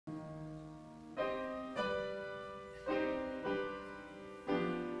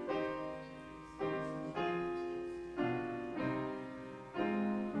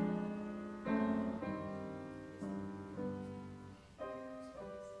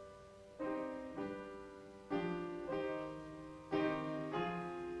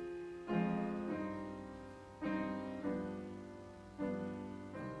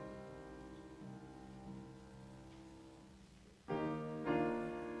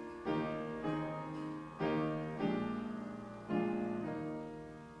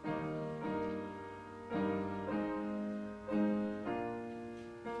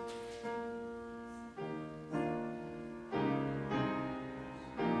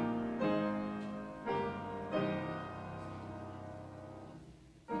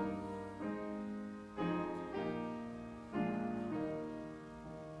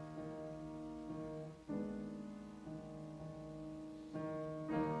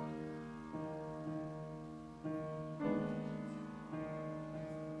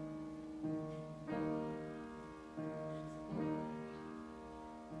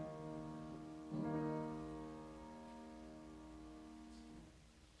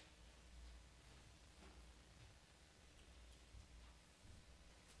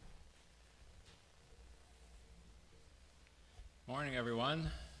morning, everyone.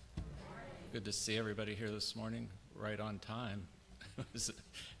 Good to see everybody here this morning, right on time.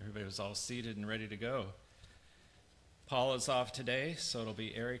 Everybody was all seated and ready to go. Paul is off today, so it'll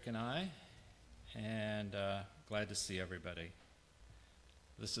be Eric and I, and glad to see everybody.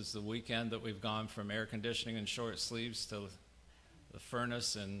 This is the weekend that we've gone from air conditioning and short sleeves to the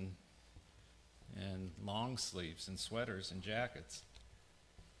furnace and long sleeves and sweaters and jackets.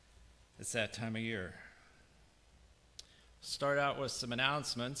 It's that time of year. Start out with some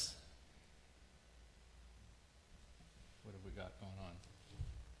announcements. What have we got going on?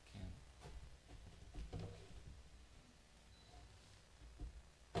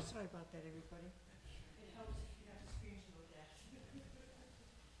 Sorry about that, everybody. It helps if you have the screen to look at.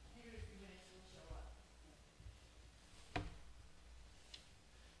 Give it a few minutes, it'll show up.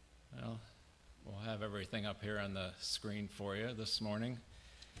 Well, we'll have everything up here on the screen for you this morning.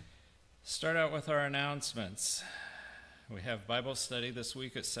 Start out with our announcements. We have Bible study this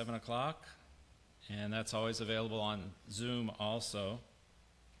week at 7 o'clock, and that's always available on Zoom also.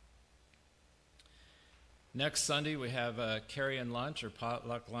 Next Sunday, we have a carry-in lunch or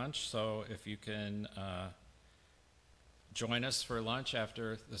potluck lunch, so if you can join us for lunch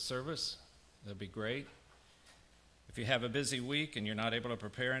after the service, that'd be great. If you have a busy week and you're not able to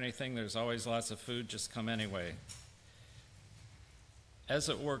prepare anything, there's always lots of food, just come anyway. As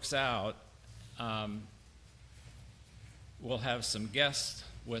it works out, we'll have some guests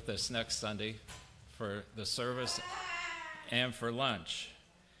with us next Sunday for the service and for lunch.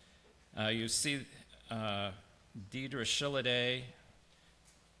 You see Deidre Shilliday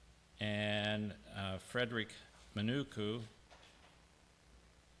and Frederick Manuku.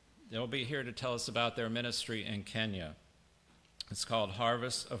 They'll be here to tell us about their ministry in Kenya. It's called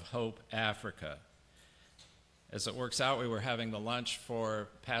Harvest of Hope Africa. As it works out, we were having the lunch for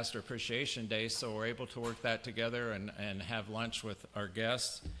Pastor Appreciation Day, so we're able to work that together and have lunch with our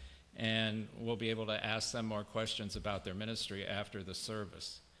guests, and we'll be able to ask them more questions about their ministry after the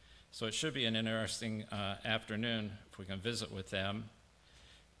service. So it should be an interesting afternoon if we can visit with them.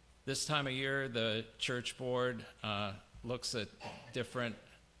 This time of year, the church board looks at different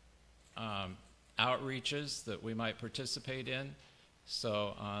outreaches that we might participate in.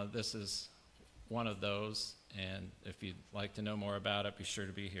 So this is one of those, and if you'd like to know more about it, be sure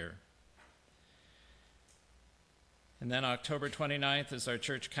to be here. And then October 29th is our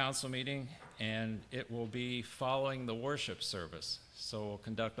church council meeting, and it will be following the worship service. So we'll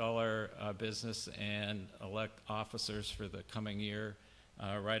conduct all our business and elect officers for the coming year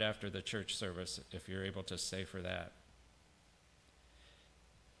right after the church service, if you're able to stay for that.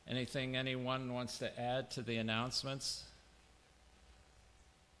 Anything anyone wants to add to the announcements?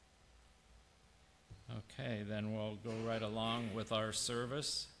 Okay, then we'll go right along with our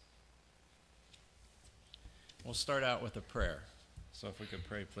service. We'll start out with a prayer. So if we could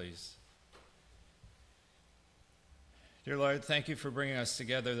pray, please. Dear Lord, thank you for bringing us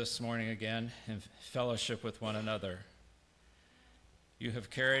together this morning again in fellowship with one another. You have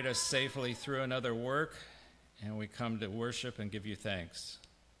carried us safely through another work, and we come to worship and give you thanks.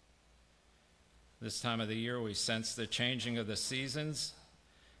 This time of the year, we sense the changing of the seasons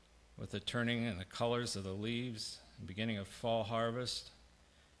with the turning and the colors of the leaves, the beginning of fall harvest.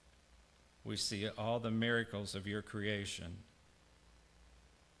 We see all the miracles of your creation.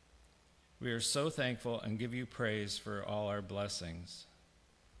 We are so thankful and give you praise for all our blessings.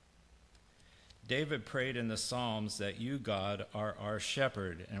 David prayed in the Psalms that you, God, are our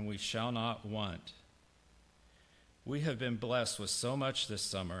shepherd, and we shall not want. We have been blessed with so much this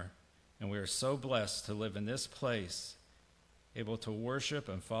summer, and we are so blessed to live in this place, able to worship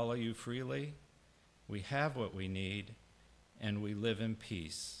and follow you freely. We have what we need, and we live in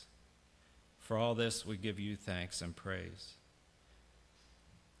peace. For all this, we give you thanks and praise.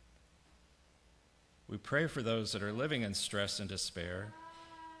 We pray for those that are living in stress and despair.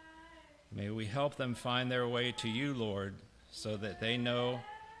 May we help them find their way to you, Lord, so that they know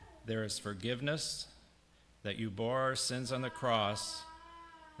there is forgiveness, that you bore our sins on the cross,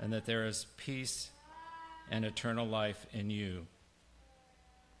 and that there is peace and eternal life in you.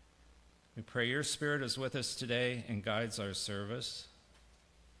 We pray your Spirit is with us today and guides our service.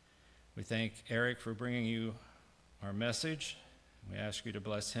 We thank Eric for bringing you our message. We ask you to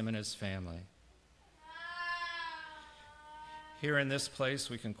bless him and his family. Here in this place,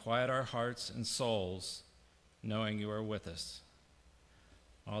 we can quiet our hearts and souls, knowing you are with us.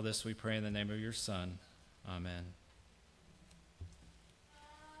 All this we pray in the name of your Son. Amen.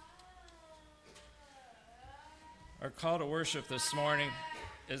 Our call to worship this morning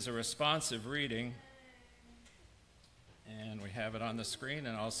is a responsive reading, and we have it on the screen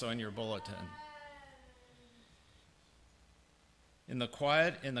and also in your bulletin. In the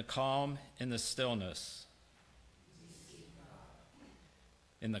quiet, in the calm, in the stillness.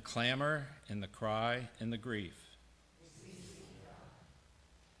 In the clamor, in the cry, in the grief.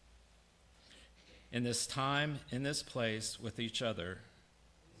 In this time, in this place, with each other.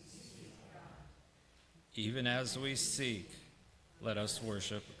 Even as we seek, let us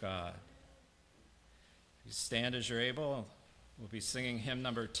worship God. You stand as you're able. We'll be singing hymn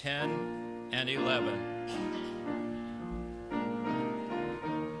number 10 and 11.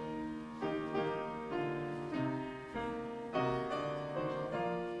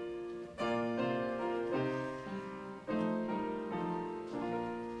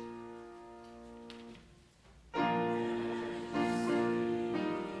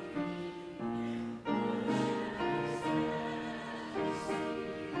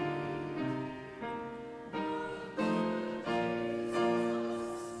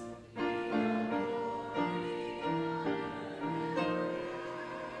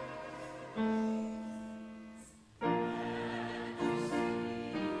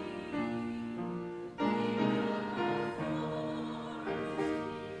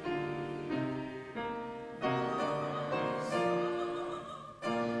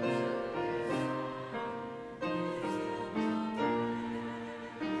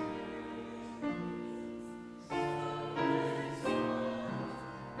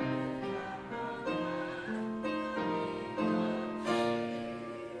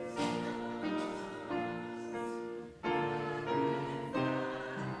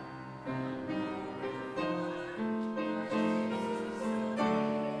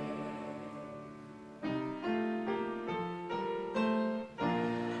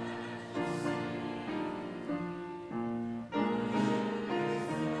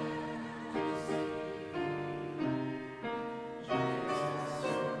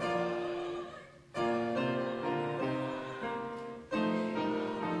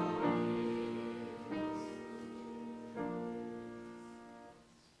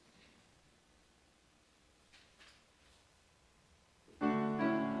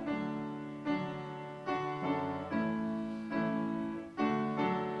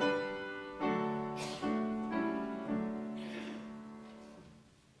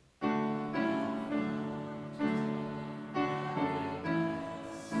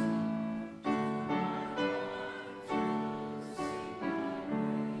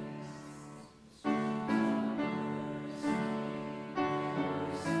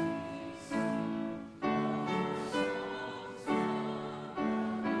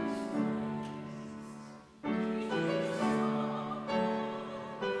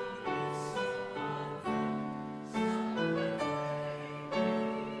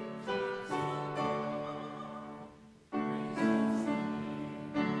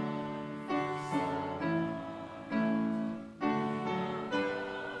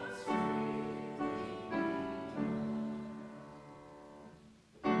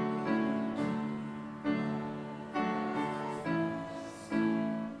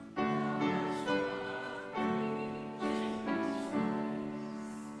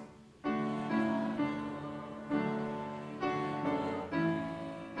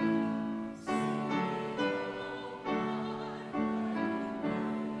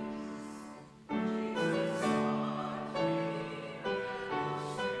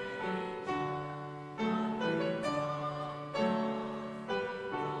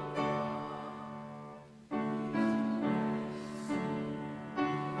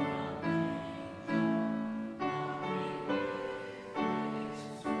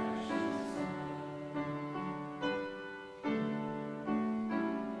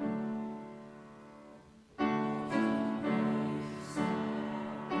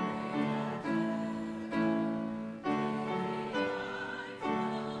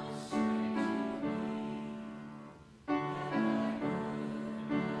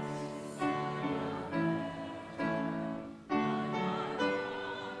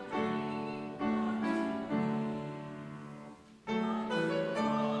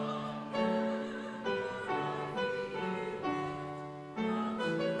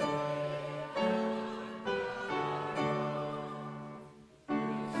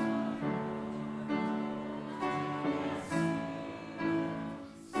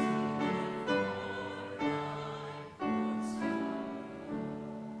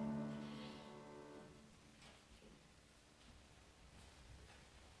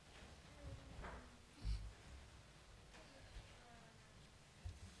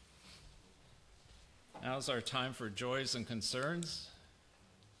 Now's our time for joys and concerns.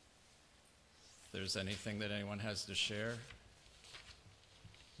 If there's anything that anyone has to share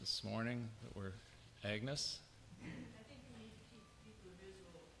this morning, Agnes? I think we need to keep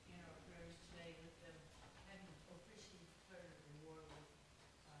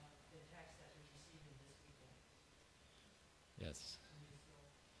Yes.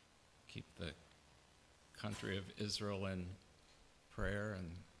 Keep the country of Israel in prayer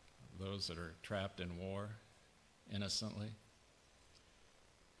and those that are trapped in war innocently.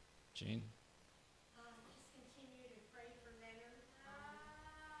 Jean? Just continue to pray for Leonard.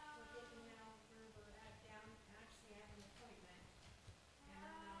 We're getting now where we're at down, actually have an appointment.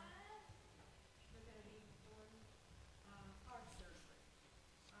 And, we're gonna be doing, heart surgery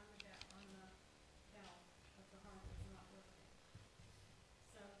on the valve of the heart that's not working.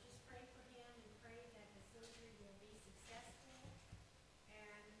 So just pray for him and pray that the surgery will be successful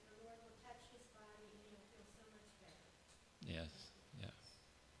and the Lord will touch his body and he'll feel so much better. Yes, yeah.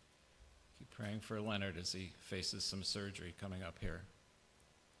 Keep praying for Leonard as he faces some surgery coming up here.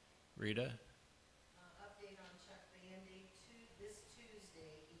 Rita? Update on Chuck Bandy. This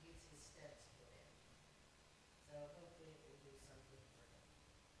Tuesday, he gets his steps put in. So hopefully it will do something for him.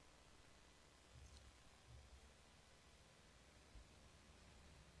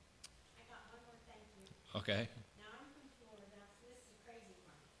 I got one more thank you. Okay. Now, I'm from Florida, so this is a crazy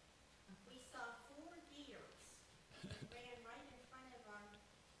one. We saw 4 deers that ran right in front of our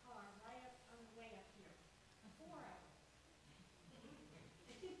car, right up on the way up here. 4 of them.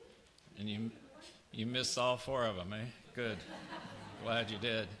 And you missed all 4 of them, eh? Good. Glad you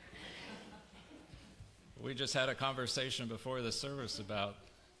did. We just had a conversation before the service about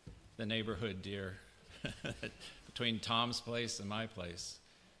the neighborhood deer between Tom's place and my place.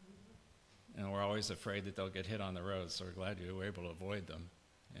 And we're always afraid that they'll get hit on the road, so we're glad you were able to avoid them.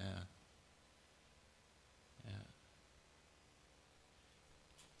 Yeah. Yeah.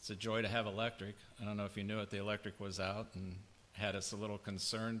 It's a joy to have electric. I don't know if you knew it, the electric was out and had us a little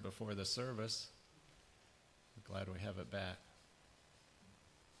concerned before the service. We're glad we have it back.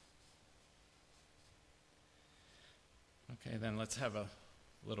 Okay, then let's have a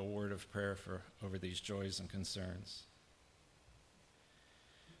little word of prayer for over these joys and concerns.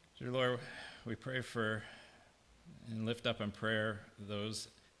 Dear Lord, we pray for and lift up in prayer those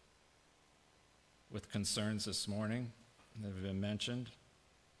with concerns this morning that have been mentioned.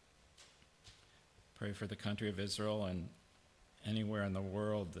 Pray for the country of Israel and anywhere in the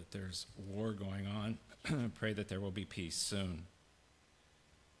world that there's war going on. Pray that there will be peace soon.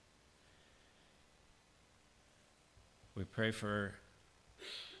 We pray for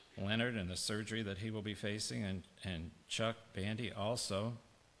Leonard and the surgery that he will be facing, and Chuck Bandy also.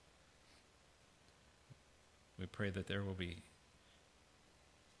 We pray that there will be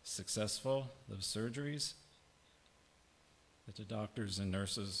successful, those surgeries, that the doctors and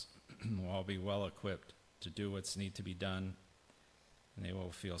nurses will all be well equipped to do what's need to be done, and they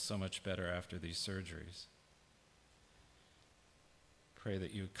will feel so much better after these surgeries. Pray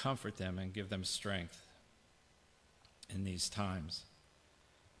that you comfort them and give them strength in these times.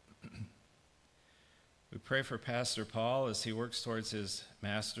 We pray for Pastor Paul as he works towards his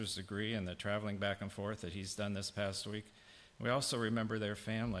master's degree and the traveling back and forth that he's done this past week. We also remember their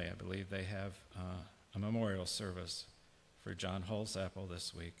family. I believe they have a memorial service for John Holzapple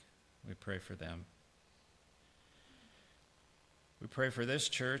this week. We pray for them. We pray for this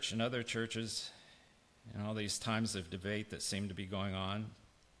church and other churches in all these times of debate that seem to be going on.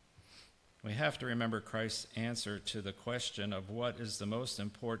 We have to remember Christ's answer to the question of what is the most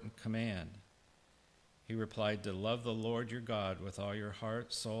important command. He replied, to love the Lord your God with all your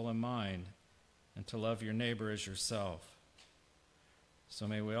heart, soul, and mind, and to love your neighbor as yourself. So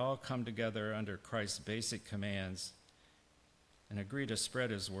may we all come together under Christ's basic commands and agree to spread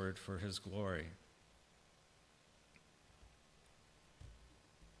his word for his glory.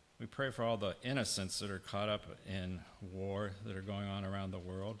 We pray for all the innocents that are caught up in war that are going on around the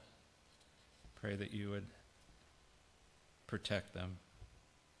world. Pray that you would protect them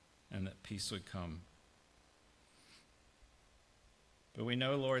and that peace would come. But we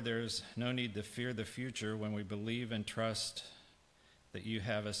know, Lord, there's no need to fear the future when we believe and trust that you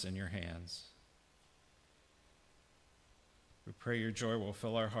have us in your hands. We pray your joy will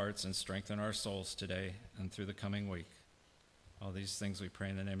fill our hearts and strengthen our souls today and through the coming week. All these things we pray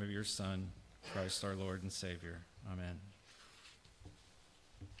in the name of your Son, Christ our Lord and Savior. Amen.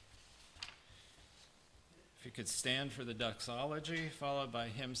 If you could stand for the doxology, followed by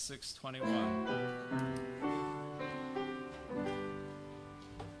hymn 621.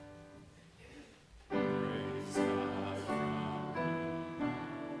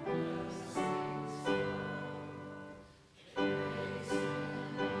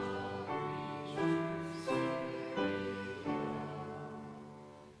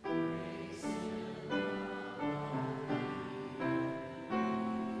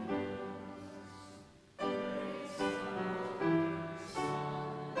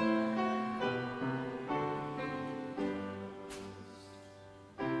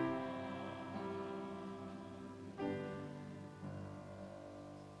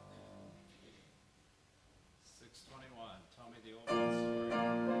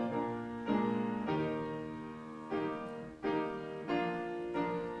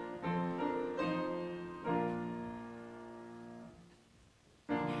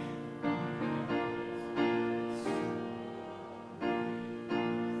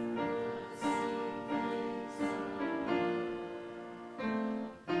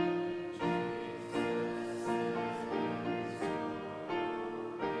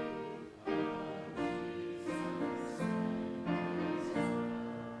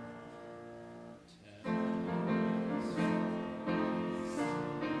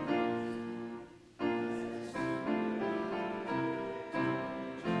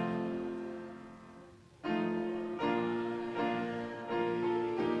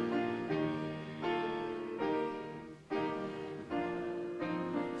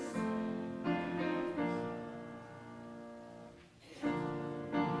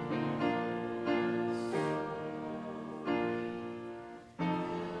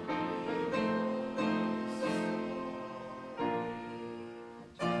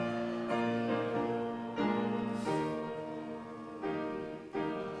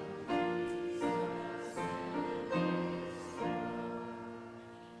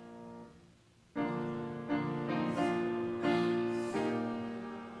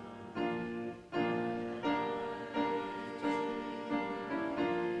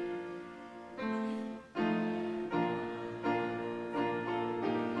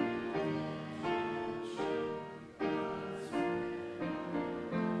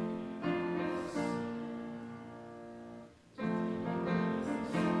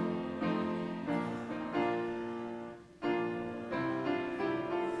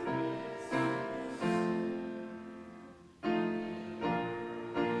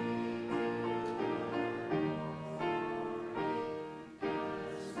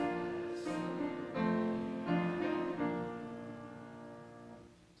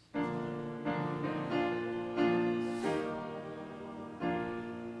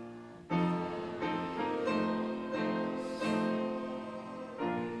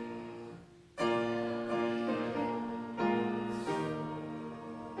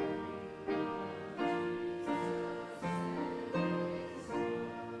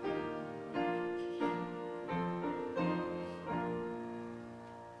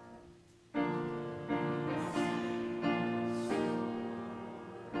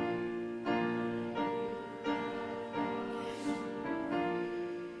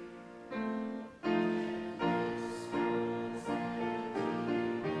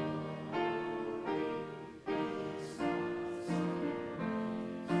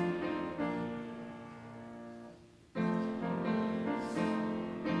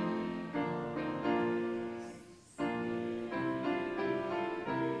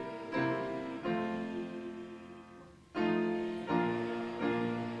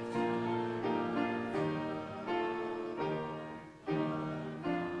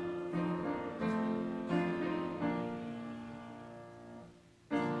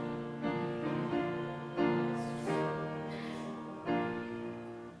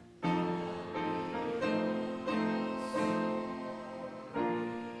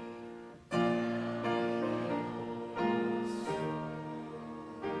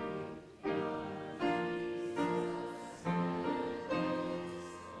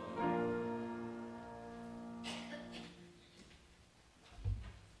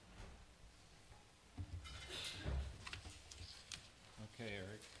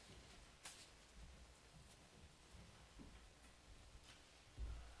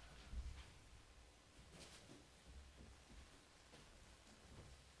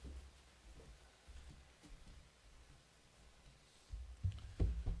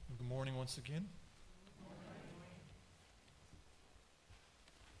 once again.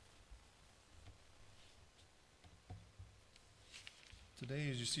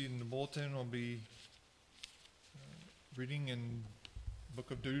 Today, as you see in the bulletin, I'll be reading in the book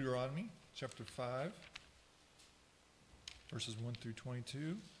of Deuteronomy, chapter 5, verses 1 through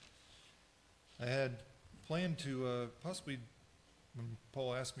 22. I had planned to possibly, when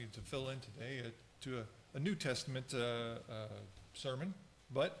Paul asked me to fill in today, to a New Testament sermon,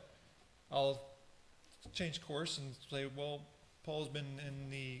 but I'll change course and say, well, Paul's been in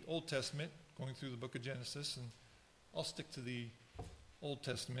the Old Testament, going through the book of Genesis, and I'll stick to the Old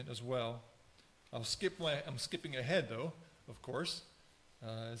Testament as well. I'm skipping ahead, though, of course,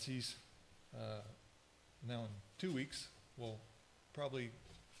 as he's now in 2 weeks. We'll probably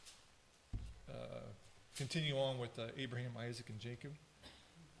continue on with Abraham, Isaac, and Jacob.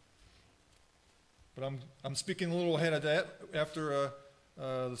 But I'm speaking a little ahead of that after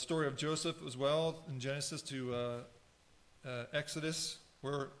the story of Joseph as well in Genesis to Exodus,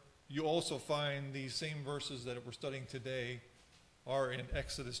 where you also find these same verses that we're studying today are in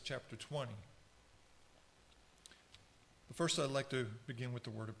Exodus chapter 20. But first, I'd like to begin with the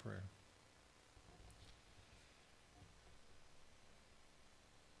word of prayer.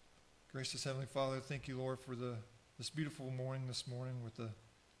 Gracious Heavenly Father, thank you, Lord, for this beautiful morning this morning with the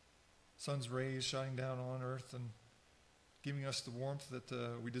sun's rays shining down on earth and giving us the warmth that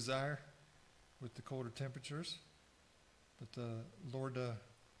we desire with the colder temperatures. But Lord,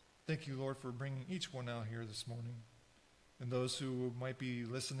 thank you, Lord, for bringing each one out here this morning and those who might be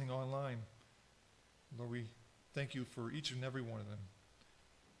listening online. Lord, we thank you for each and every one of them.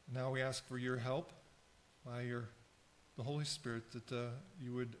 Now we ask for your help by the Holy Spirit, that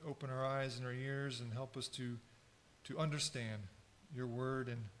you would open our eyes and our ears and help us to understand your word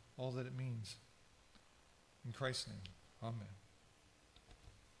and all that it means. In Christ's name, amen.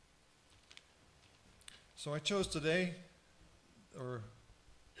 So I chose today, or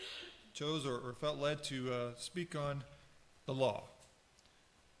felt led to speak on the law.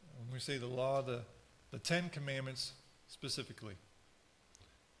 When we say the law, the Ten Commandments specifically.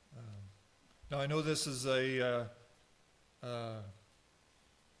 Now I know this is a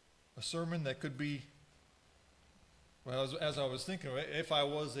sermon that could be, well, as I was thinking, if I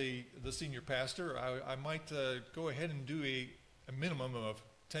was the senior pastor, I might go ahead and do a minimum of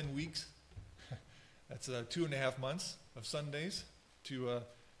 10 weeks. That's 2.5 months of Sundays to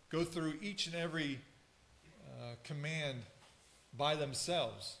go through each and every command by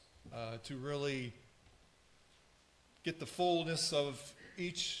themselves to really get the fullness of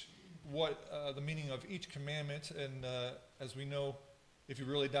each, the meaning of each commandment. And as we know, if you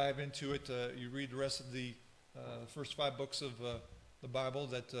really dive into it, you read the rest of the first 5 books of the Bible,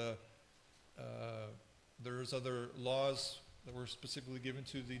 that there's other laws that were specifically given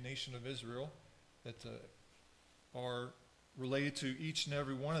to the nation of Israel that are related to each and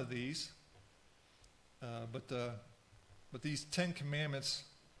every one of these. But these 10 commandments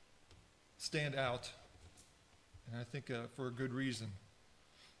stand out, and I think for a good reason.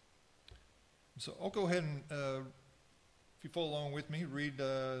 So I'll go ahead and, if you follow along with me, read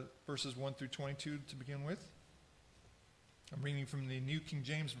verses 1 through 22 to begin with. I'm reading from the New King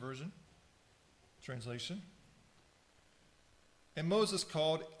James Version translation. And Moses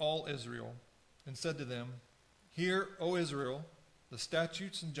called all Israel and said to them, "Hear, O Israel, the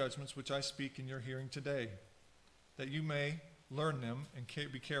statutes and judgments which I speak in your hearing today, that you may learn them and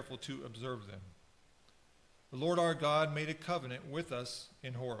be careful to observe them. The Lord our God made a covenant with us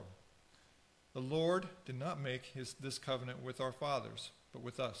in Horeb. The Lord did not make this covenant with our fathers, but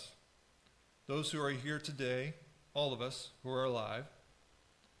with us, those who are here today, all of us who are alive.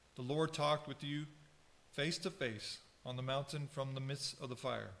 The Lord talked with you face to face on the mountain from the midst of the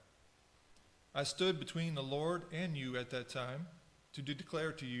fire. I stood between the Lord and you at that time to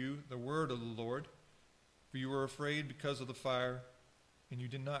declare to you the word of the Lord, for you were afraid because of the fire, and you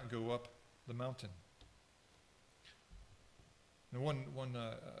did not go up the mountain." Now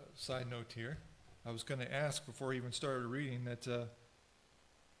one side note here. I was going to ask before I even started reading that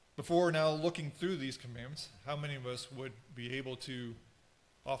before now looking through these commandments, how many of us would be able to,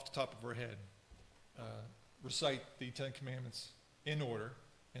 off the top of our head, recite the 10 Commandments in order,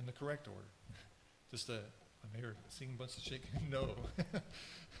 in the correct order? Just I'm here seeing a bunch of shaking. No.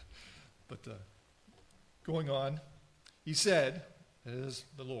 But going on, he said, it is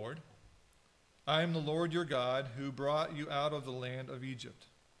the Lord, "I am the Lord your God who brought you out of the land of Egypt,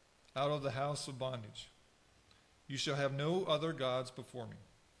 out of the house of bondage. You shall have no other gods before me.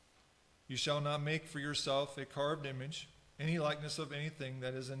 You shall not make for yourself a carved image, any likeness of anything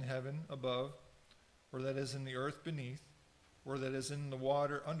that is in heaven above, or that is in the earth beneath, or that is in the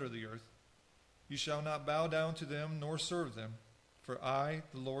water under the earth. You shall not bow down to them nor serve them, for I,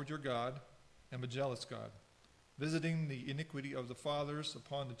 the Lord your God, am a jealous God, visiting the iniquity of the fathers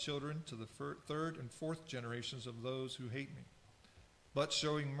upon the children to the third and fourth generations of those who hate me, but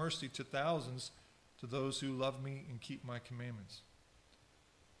showing mercy to thousands to those who love me and keep my commandments.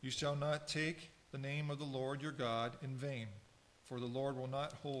 You shall not take the name of the Lord your God in vain, for the Lord will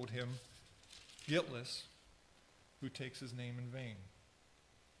not hold him guiltless who takes his name in vain.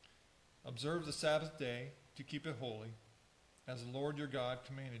 Observe the Sabbath day to keep it holy, as the Lord your God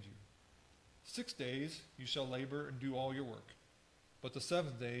commanded you. 6 days you shall labor and do all your work, but the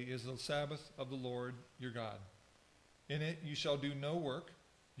seventh day is the Sabbath of the Lord your God. In it you shall do no work,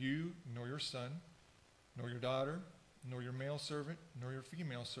 you, nor your son, nor your daughter, nor your male servant, nor your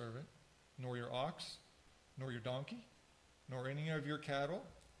female servant, nor your ox, nor your donkey, nor any of your cattle,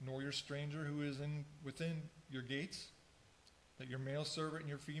 nor your stranger who is within your gates, that your male servant and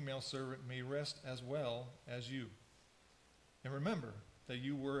your female servant may rest as well as you. And remember that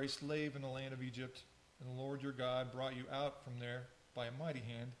you were a slave in the land of Egypt, and the Lord your God brought you out from there by a mighty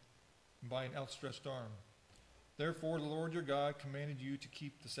hand and by an outstretched arm. Therefore the Lord your God commanded you to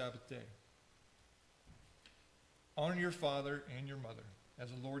keep the Sabbath day. Honor your father and your mother, as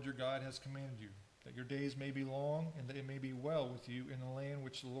the Lord your God has commanded you, that your days may be long and that it may be well with you in the land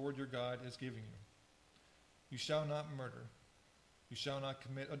which the Lord your God is giving you. You shall not murder. You shall not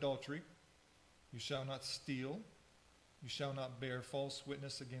commit adultery. You shall not steal. You shall not bear false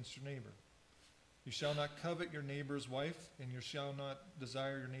witness against your neighbor. You shall not covet your neighbor's wife, and you shall not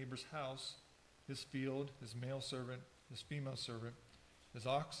desire your neighbor's house, his field, his male servant, his female servant, his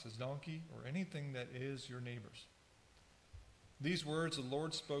ox, his donkey, or anything that is your neighbor's. These words the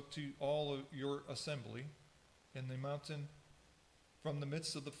Lord spoke to all of your assembly in the mountain from the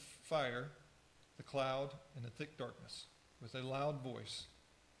midst of the fire, the cloud, and the thick darkness, with a loud voice,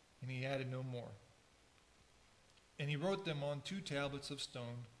 and he added no more. And he wrote them on 2 tablets of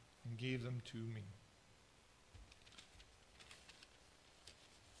stone and gave them to me.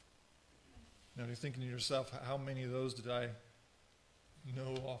 Now you're thinking to yourself, how many of those did I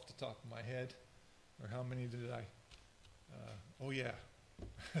know off the top of my head? Or how many did I... oh yeah,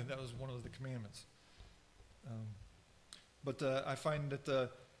 that was one of the commandments. But I find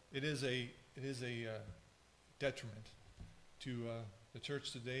that it is a detriment to the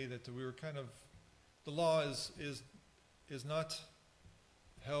church today that we were kind of, the law is not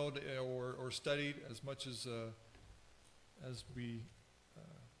held or studied as much as we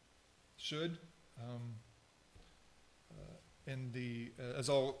should. As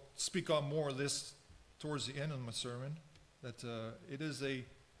I'll speak on more of this towards the end of my sermon, that it is a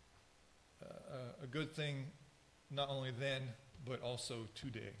good thing not only then but also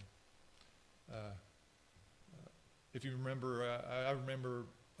today. If you remember, I remember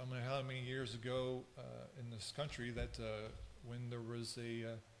I don't know how many years ago in this country that when there was a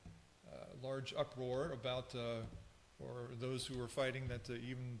large uproar about or those who were fighting that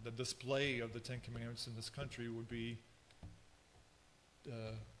even the display of the Ten Commandments in this country would be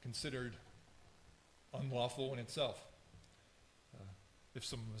considered unlawful in itself. If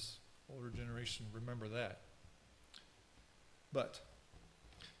some of us older generation remember that. But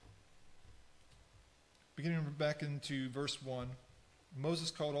beginning back into verse 1, Moses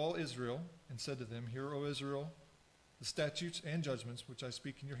called all Israel and said to them, Hear, O Israel, the statutes and judgments which I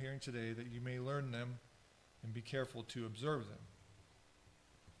speak in your hearing today, that you may learn them and be careful to observe them.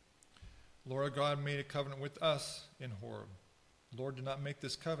 The Lord God made a covenant with us in Horeb. The Lord did not make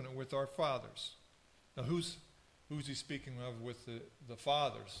this covenant with our fathers. Now who's he speaking of with the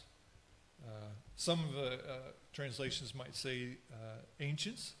fathers? Some of the translations might say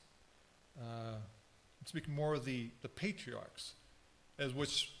ancients. I'm speaking more of the patriarchs, as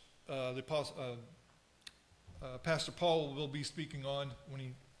which Pastor Paul will be speaking on when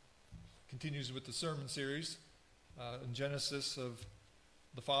he continues with the sermon series in Genesis of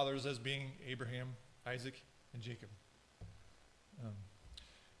the fathers as being Abraham, Isaac, and Jacob. But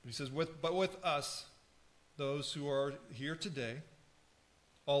he says, but with us, those who are here today,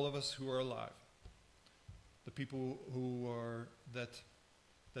 all of us who are alive, the people who are that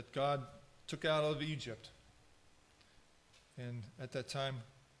God took out of Egypt, and at that time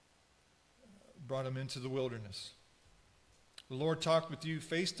brought them into the wilderness. The Lord talked with you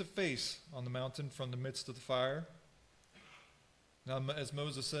face to face on the mountain from the midst of the fire. Now, as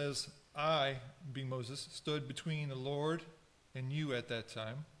Moses says, I, being Moses, stood between the Lord and you at that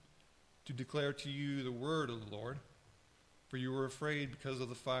time to declare to you the word of the Lord, for you were afraid because of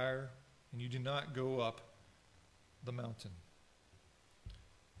the fire, and you did not go up the mountain.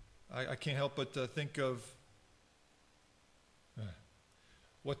 I can't help but think of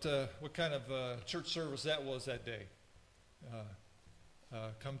what kind of church service that was that day.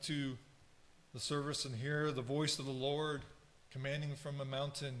 Come to the service and hear the voice of the Lord commanding from a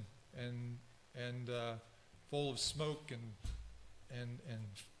mountain and full of smoke and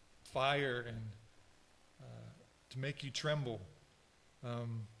fire and to make you tremble.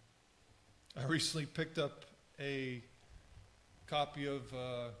 I recently picked up a copy of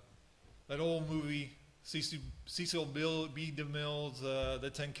that old movie, Cecil B. DeMille's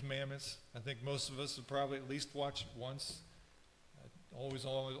The Ten Commandments. I think most of us have probably at least watched it once.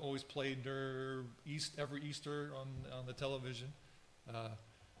 Always played every Easter on the television.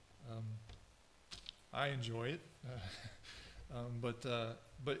 I enjoy it, but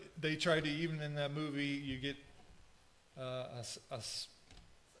they try to, even in that movie, you get a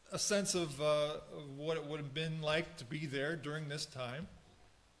sense of what it would have been like to be there during this time,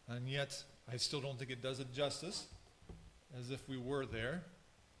 and yet I still don't think it does it justice, as if we were there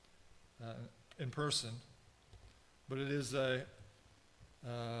in person. But it is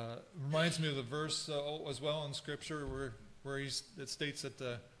reminds me of the verse as well in Scripture where it states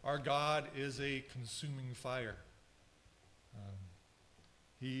that our God is a consuming fire.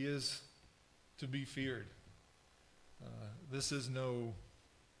 He is to be feared. This is no,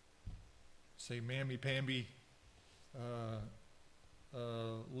 say, mamby-pamby,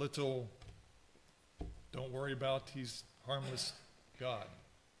 little, don't worry about, he's harmless God.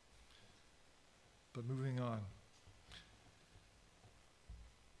 But moving on.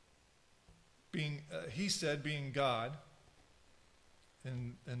 He said, being God,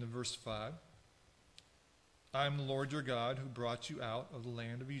 in the verse 5, I am the Lord your God who brought you out of the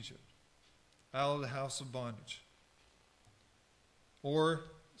land of Egypt, out of the house of bondage. Or,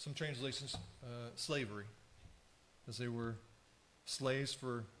 some translations, slavery, as they were slaves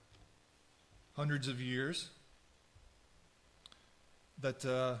for hundreds of years. That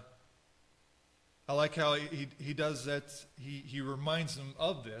I like how he does that. He reminds them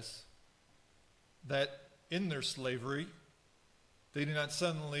of this, that in their slavery, they did not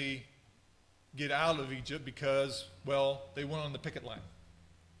suddenly get out of Egypt because, well, they went on the picket line.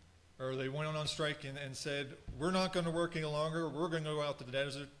 Or they went on strike and said, we're not going to work any longer, we're going to go out to the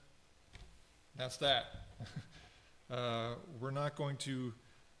desert. That's that. We're not going to,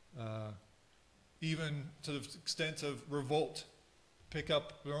 even to the extent of revolt, pick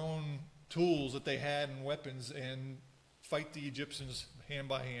up their own tools that they had and weapons and fight the Egyptians hand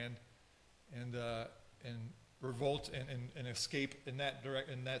by hand and revolt and escape in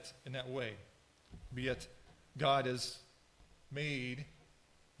that way. But yet, God has made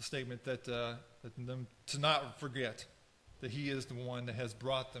the statement that them to not forget that He is the one that has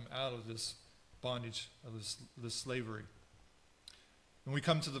brought them out of this bondage, of this slavery. And we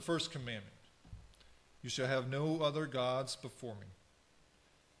come to the first commandment: you shall have no other gods before me.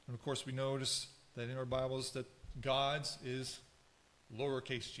 And of course, we notice that in our Bibles that gods is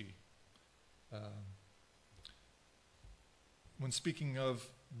lowercase g. When speaking of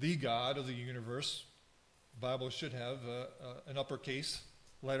the God of the universe, the Bible should have an uppercase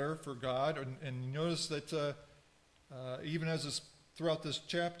letter for God. And you notice that even as throughout this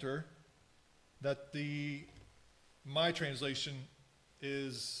chapter, that my translation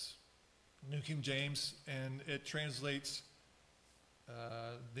is New King James, and it translates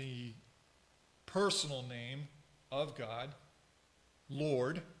the personal name of God,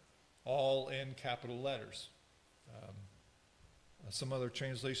 Lord, all in capital letters. Some other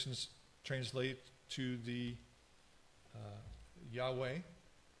translations translate to the Yahweh.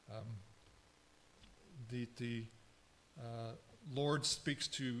 The Lord speaks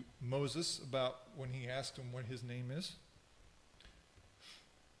to Moses about when he asked him what his name is.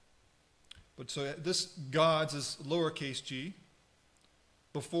 But so this God's is lowercase g,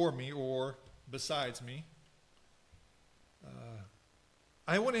 before me or besides me.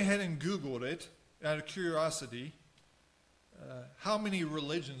 I went ahead and Googled it out of curiosity. How many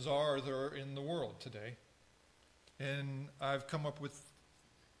religions are there in the world today? And I've come up with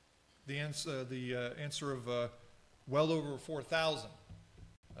the answer of well over 4,000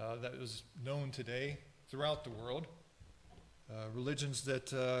 that is known today throughout the world. Religions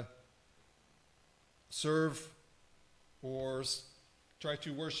that serve or try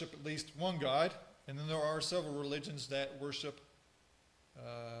to worship at least one God, and then there are several religions that worship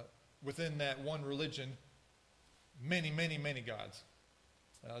within that one religion many, many, many gods.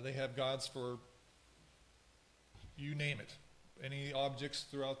 They have gods for you name it, any objects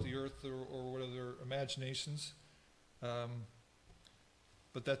throughout the earth or what other imaginations.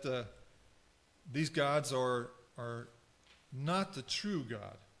 But that these gods are not the true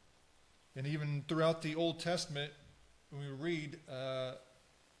God. And even throughout the Old Testament, when we read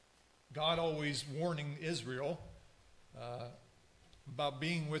God always warning Israel about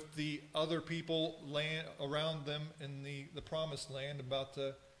being with the other people around them in the promised land, about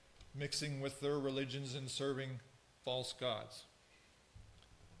mixing with their religions and serving false gods.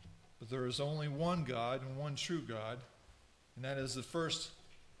 But there is only one God and one true God, and that is the first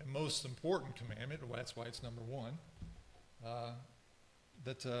and most important commandment. Well, that's why it's number one.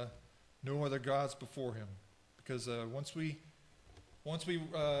 That no other gods before him. Because once we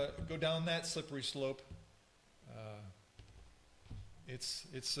go down that slippery slope,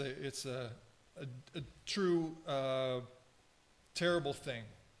 it's a true terrible thing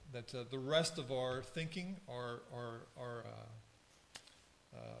that the rest of our thinking, our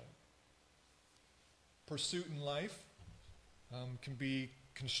pursuit in life can be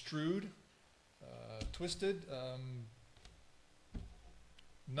construed, twisted,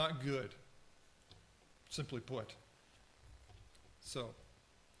 not good, simply put. So,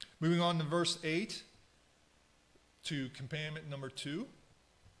 moving on to verse 8, to commandment number 2.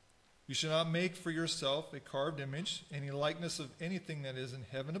 You shall not make for yourself a carved image, any likeness of anything that is in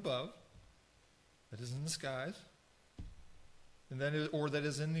heaven above, that is in the skies, and or that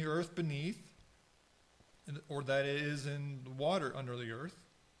is in the earth beneath, or that is in the water under the earth.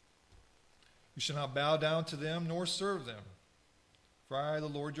 You shall not bow down to them nor serve them. For I, the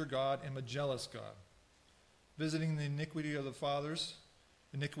Lord your God, am a jealous God, visiting the iniquity of the fathers,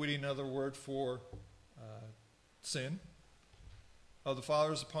 iniquity, another word for sin, of the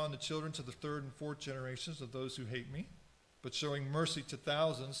fathers upon the children to the third and fourth generations of those who hate me, but showing mercy to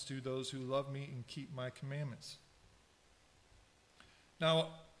thousands to those who love me and keep my commandments. Now,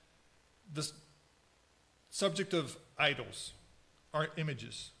 this subject of idols are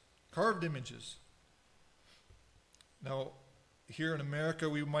images, carved images. Now, here in America,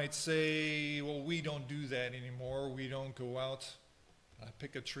 we might say, well, we don't do that anymore. We don't go out,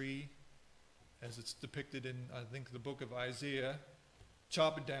 pick a tree, as it's depicted in, I think, the book of Isaiah,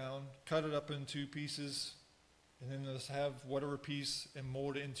 chop it down, cut it up into pieces, and then just have whatever piece and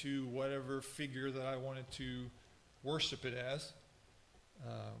mold it into whatever figure that I wanted to worship it as.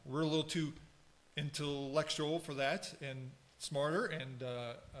 We're a little too intellectual for that, and smarter and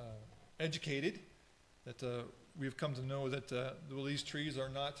educated, that we've come to know that well, these trees are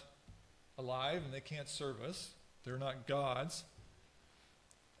not alive and they can't serve us. They're not gods.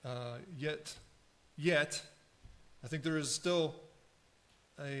 Yet, I think there is still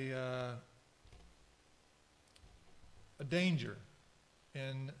a danger,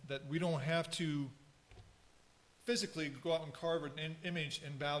 in that we don't have to physically go out and carve an image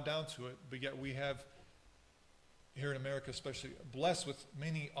and bow down to it, but yet we have, here in America especially, blessed with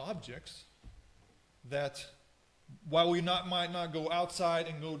many objects that, while we might not go outside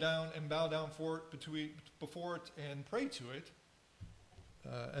and go down and bow down before it and pray to it,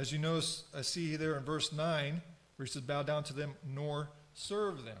 as you notice, I see there in verse 9, where he says, bow down to them nor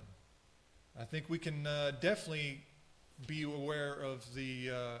serve them. I think we can definitely be aware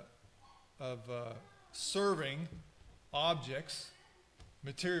of serving objects,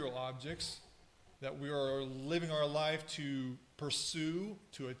 material objects, that we are living our life to pursue,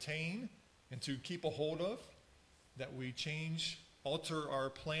 to attain, and to keep a hold of, that we alter our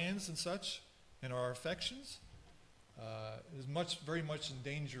plans and such, and our affections, is very much in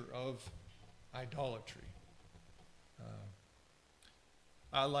danger of idolatry.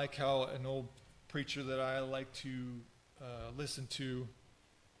 I like how an old preacher that I like to listen to,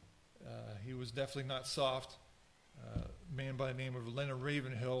 he was definitely not soft, a man by the name of Leonard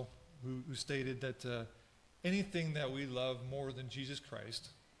Ravenhill, who stated that anything that we love more than Jesus Christ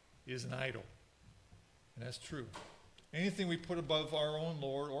is an idol. And that's true. Anything we put above our own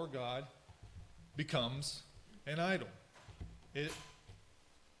Lord or God becomes an idol. It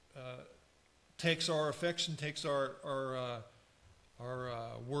takes our affection, takes our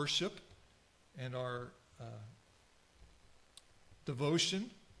worship and our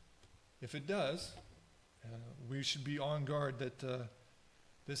devotion. If it does, we should be on guard that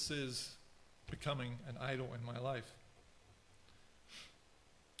this is becoming an idol in my life.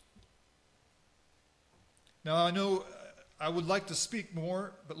 Now, I know I would like to speak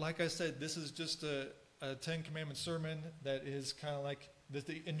more, but like I said, this is just a Ten Commandments sermon that is kind of like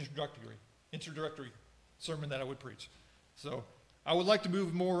the introductory sermon that I would preach. So I would like to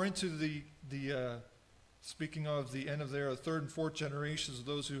move more into the speaking of the end of their third and fourth generations of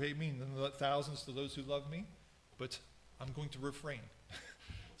those who hate me, and then the thousands to those who love me, but I'm going to refrain.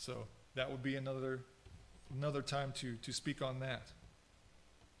 So that would be another time to speak on that.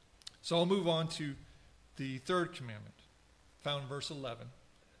 So I'll move on to the third commandment, found in verse 11.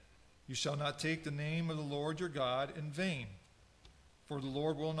 You shall not take the name of the Lord your God in vain, For the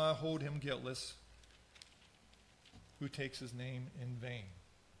Lord will not hold him guiltless who takes his name in vain.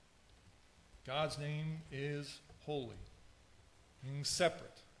 God's name is holy, meaning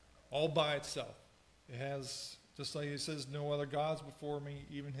separate, all by itself. It has, just like it says, no other gods before me,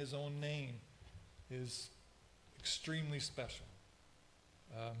 even his own name is extremely special.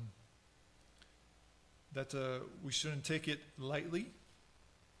 That we shouldn't take it lightly.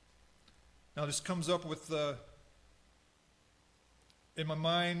 Now this comes up with, in my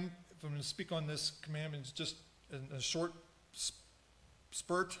mind, if I'm going to speak on this commandment, it's just in a short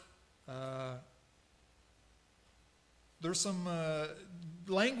spurt. There's some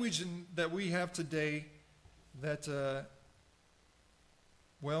language that we have today that,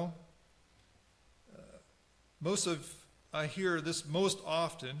 I hear this most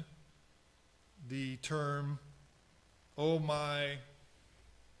often, the term, oh my,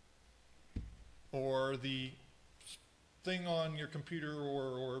 or the thing on your computer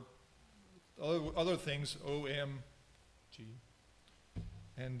or other things, OMG.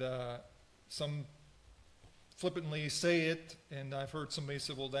 And some flippantly say it, and I've heard somebody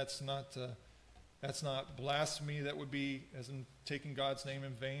say, well, that's not blasphemy. That would be as in taking God's name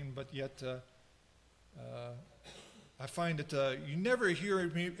in vain. But yet, I find that you never hear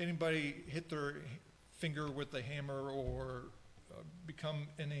anybody hit their finger with a hammer or become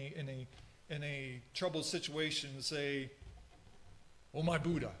in a troubled situation and say, "Oh my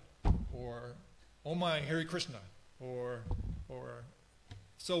Buddha," or "Oh my Hare Krishna," or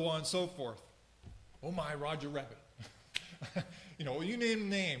so on and so forth. "Oh my Roger Rabbit." You name the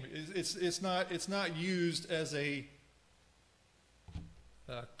name. It's not used as a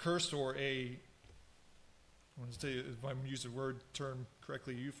curse or a, I want to say, if I'm using the word term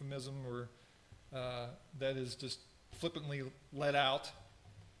correctly, euphemism, or that is just flippantly let out.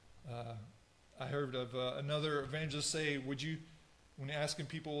 I heard of another evangelist say, when asking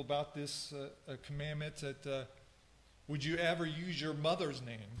people about this commandment, that would you ever use your mother's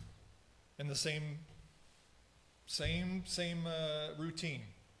name in the same routine?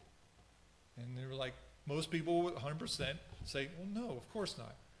 And they were like, most people would 100% say, well, no, of course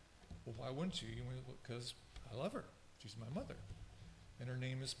not. Well, why wouldn't you? Because I love her. She's my mother. And her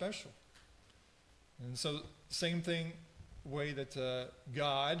name is special. And so, same thing, way that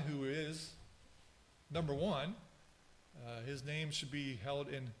God, who is number one, his name should be held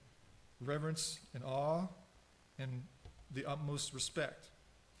in reverence and awe and the utmost respect.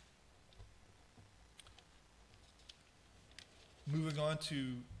 Moving on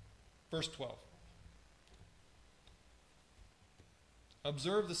to verse 12.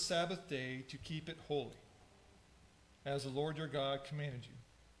 Observe the Sabbath day to keep it holy, as the Lord your God commanded you.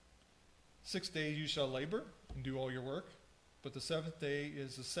 6 days you shall labor and do all your work, but the seventh day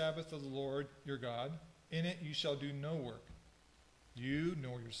is the Sabbath of the Lord your God. In it you shall do no work, you,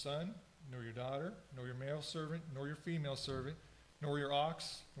 nor your son, nor your daughter, nor your male servant, nor your female servant, nor your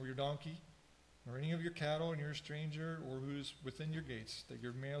ox, nor your donkey, nor any of your cattle, and your stranger, or who is within your gates, that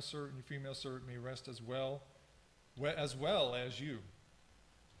your male servant and your female servant may rest as well as you.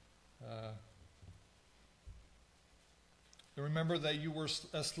 And remember that you were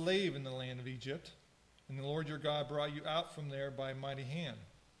a slave in the land of Egypt, and the Lord your God brought you out from there by a mighty hand,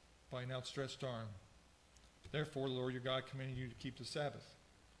 by an outstretched arm. Therefore, the Lord your God commanded you to keep the Sabbath.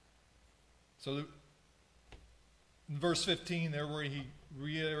 So, in verse 15, there where he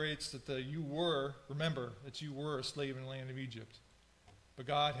reiterates that you were a slave in the land of Egypt. But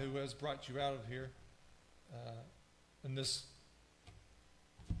God, who has brought you out of here in this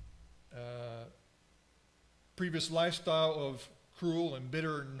previous lifestyle of cruel and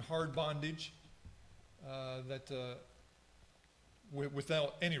bitter and hard bondage,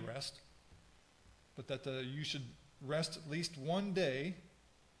 without any rest, but that you should rest at least one day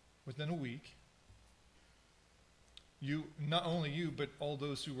within a week. You, not only you, but all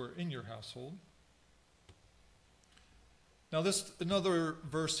those who were in your household. Now, this another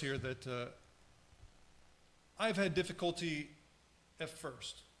verse here that I've had difficulty at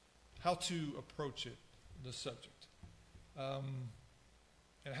first, how to approach it, the subject,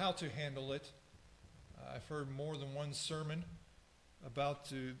 and how to handle it. I've heard more than one sermon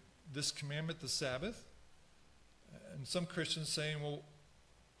about this commandment, the Sabbath, and some Christians saying, well,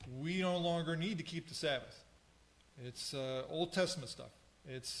 we no longer need to keep the Sabbath. It's Old Testament stuff.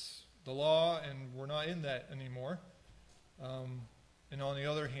 It's the law, and we're not in that anymore. And on the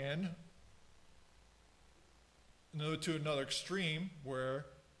other hand, to another extreme where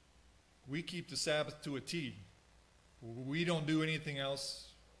we keep the Sabbath to a T. We don't do anything else.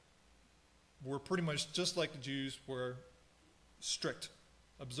 We're pretty much just like the Jews. We're strict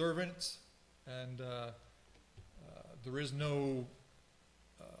observance, and there is no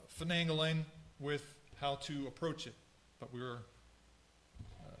finagling with how to approach it. But we were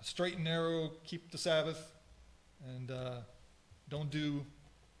straight and narrow, keep the Sabbath, and don't do,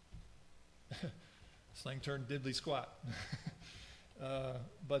 slang term, diddly squat.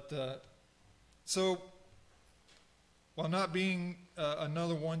 So, while not being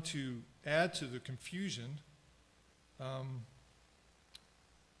another one to add to the confusion,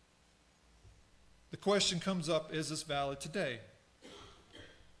 the question comes up, is this valid today?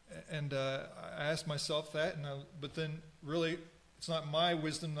 And I asked myself that, but then really it's not my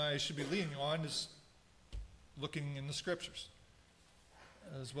wisdom that I should be leaning on, it's looking in the scriptures,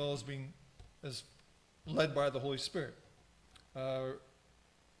 as well as being as led by the Holy Spirit.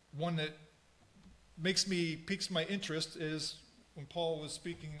 One that piques my interest is when Paul was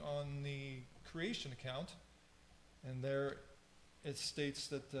speaking on the creation account, and there it states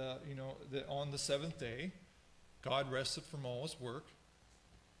that that on the seventh day God rested from all his work,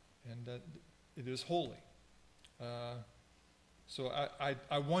 and that it is holy. So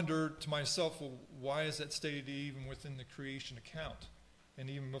I wonder to myself, well, why is that stated even within the creation account, and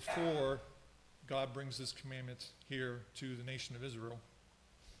even before God brings this commandment here to the nation of Israel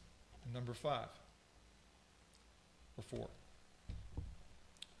in number 5 or 4.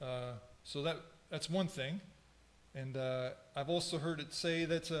 So that's one thing. And I've also heard it say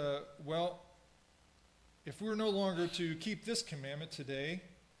that, if we're no longer to keep this commandment today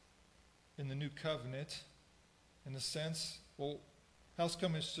in the new covenant, in a sense, well, how's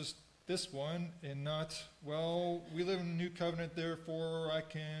come it's just this one and not, well, we live in a new covenant, therefore I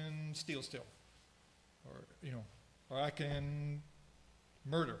can steal still. Or I can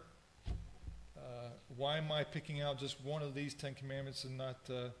murder. Why am I picking out just one of these 10 commandments and not,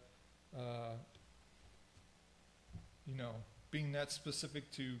 being that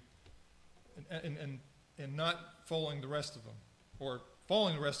specific to, and not following the rest of them, or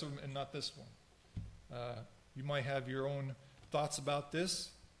following the rest of them and not this one? You might have your own thoughts about this.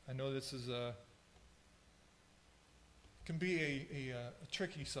 I know this is can be a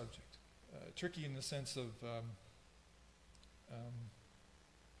tricky subject, tricky in the sense of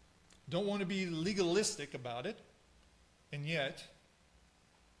don't want to be legalistic about it, and yet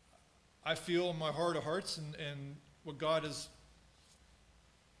I feel in my heart of hearts and what God has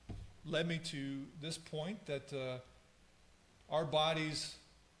led me to this point that our bodies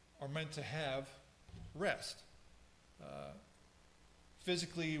are meant to have rest.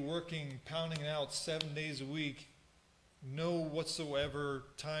 Physically working, pounding it out 7 days a week, no whatsoever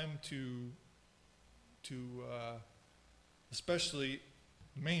time to especially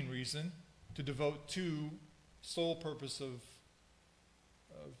the main reason, to devote to sole purpose of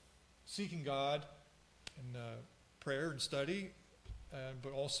seeking God and prayer and study,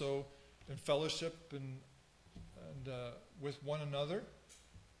 but also in fellowship and with one another.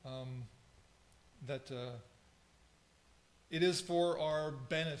 That it is for our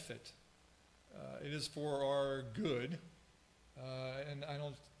benefit. It is for our good, and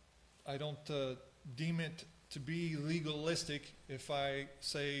I don't deem it to be legalistic if I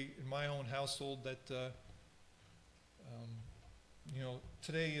say in my own household that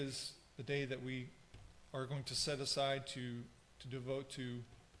today is the day that we are going to set aside to devote to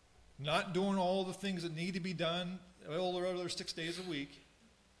not doing all the things that need to be done all the other 6 days a week,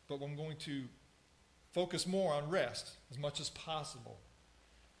 but I'm going to focus more on rest as much as possible.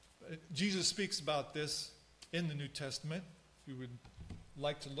 Jesus speaks about this in the New Testament. If you would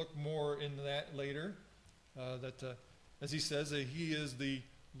like to look more into that later, as he says, that he is the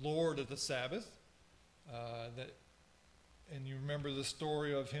Lord of the Sabbath. And you remember the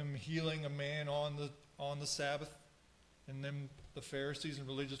story of him healing a man on the Sabbath, and then the Pharisees and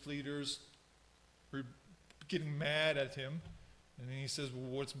religious leaders were getting mad at him, and then he says,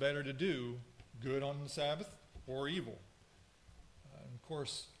 well, what's better to do, good on the Sabbath or evil? And of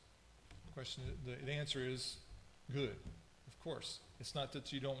course, the answer is good. Of course, it's not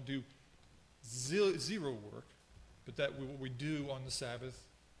that you don't do zero work, but that what we do on the Sabbath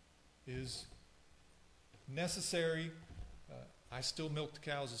is necessary. I still milked the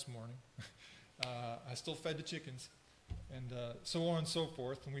cows this morning. I still fed the chickens, and so on and so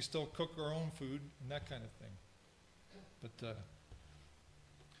forth. And we still cook our own food and that kind of thing. But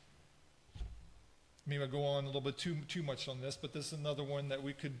maybe I go on a little bit too much on this, but this is another one that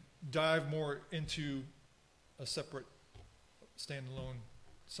we could dive more into a separate standalone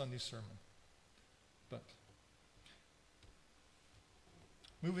Sunday sermon. But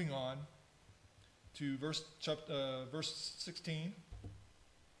moving on to verse 16,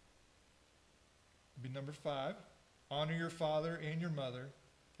 be number 5. Honor your father and your mother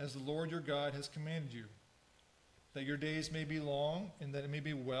as the Lord your God has commanded you, that your days may be long, and that it may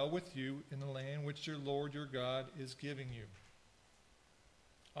be well with you in the land which your Lord your God is giving you.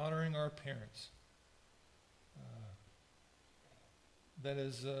 Honoring our parents. That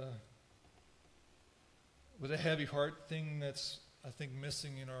is, with a heavy heart, thing that's, I think,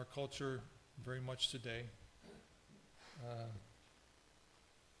 missing in our culture very much today.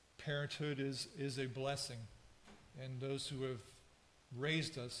 Parenthood is a blessing, and those who have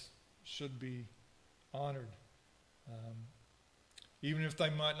raised us should be honored. Even if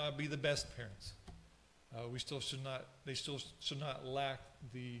they might not be the best parents, they still should not lack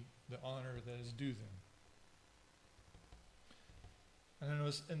the honor that is due them. And I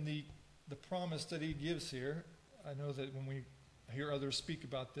notice in the promise that he gives here, I know that when we hear others speak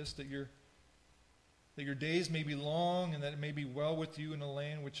about this, that your days may be long and that it may be well with you in the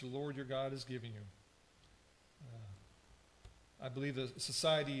land which the Lord your God is giving you. I believe the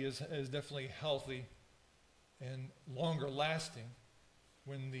society is definitely healthy and longer lasting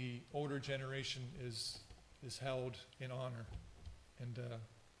when the older generation is held in honor and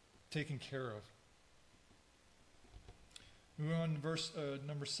taken care of. Moving on to verse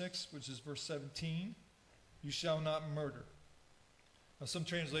number 6, which is verse 17. You shall not murder. Now, some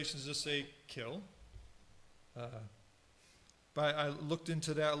translations just say kill. But I looked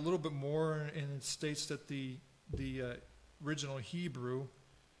into that a little bit more, and it states that the original Hebrew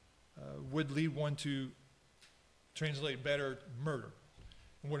would lead one to translate better murder.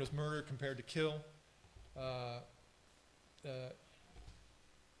 And what is murder compared to kill?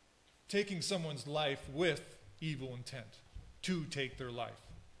 Taking someone's life with evil intent, to take their life.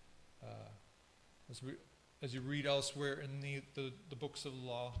 As you read elsewhere in the books of the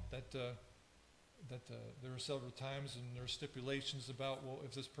law, that there are several times and there are stipulations about, well,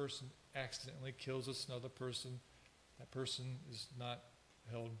 if this person accidentally kills another person, that person is not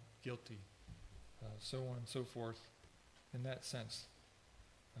held guilty, so on and so forth, in that sense.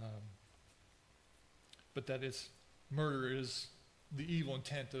 But that is, murder is the evil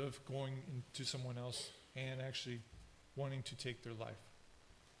intent of going into someone else and actually wanting to take their life.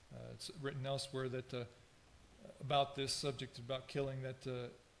 It's written elsewhere that about this subject, about killing, that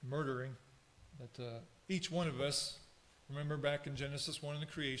murdering, that each one of us, remember back in Genesis 1 in the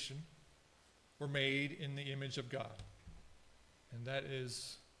creation, were made in the image of God. And that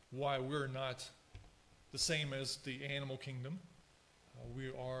is why we're not the same as the animal kingdom. We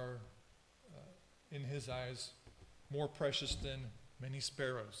are, in his eyes, more precious than many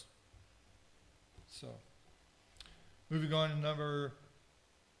sparrows. So, moving on to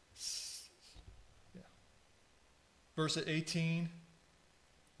verse 18.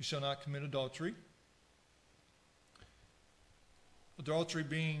 You shall not commit adultery. Adultery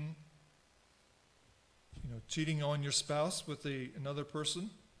being, cheating on your spouse with another person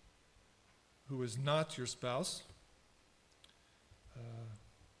who is not your spouse.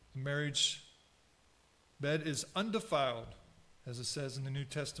 The marriage bed is undefiled, as it says in the New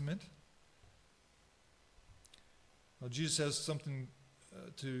Testament. Well, Jesus has something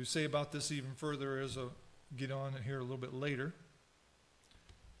to say about this even further as I'll get on here a little bit later.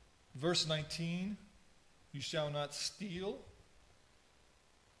 Verse 19, you shall not steal.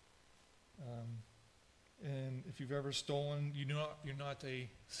 And if you've ever stolen, you're not a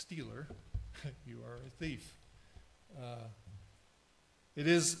stealer. You are a thief. It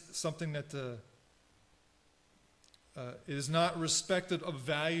is something that it is not respected of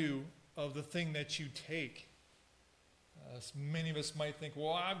value of the thing that you take. Many of us might think,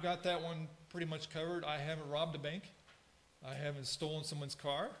 well, I've got that one pretty much covered. I haven't robbed a bank. I haven't stolen someone's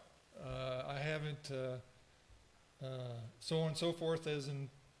car. I haven't, so on and so forth, as in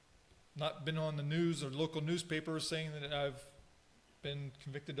not been on the news or local newspapers saying that I've been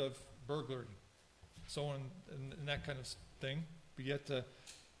convicted of burglary, so on and that kind of thing. But yet,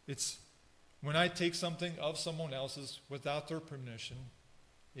 it's when I take something of someone else's without their permission,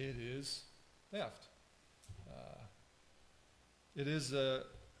 it is theft. It is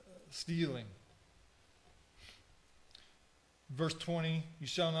stealing. Verse 20, you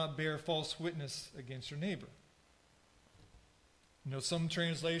shall not bear false witness against your neighbor. Some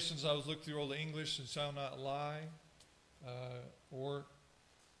translations, I was looking through all the English, and shall not lie, or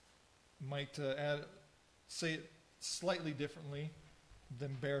might say it slightly differently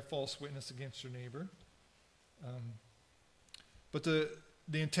than bear false witness against your neighbor. But the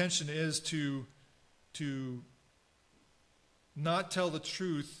intention is to not tell the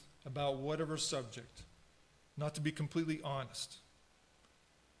truth about whatever subject, not to be completely honest.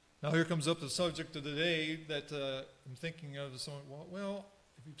 Now here comes up the subject of the day that I'm thinking of. Someone, well,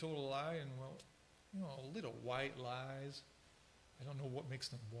 if you told a lie, and little white lies, I don't know what makes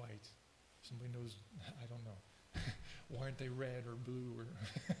them white. Somebody knows, I don't know. why aren't they red or blue? Or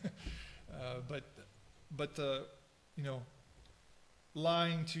but you know,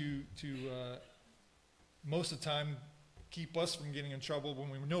 lying to most of the time keep us from getting in trouble when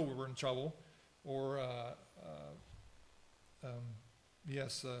we know we're in trouble, or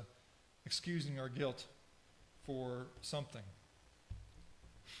excusing our guilt for something.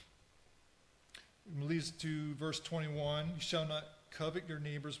 It leads to verse 21. You shall not covet your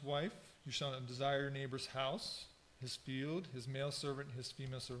neighbor's wife. You shall not desire your neighbor's house, his field, his male servant, his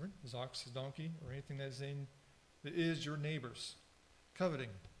female servant, his ox, his donkey, or anything that is your neighbor's. Coveting.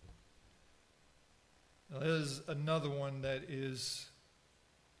 Now, that is another one that is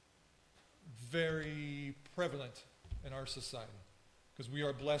very prevalent in our society, because we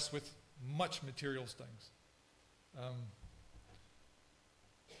are blessed with much material things.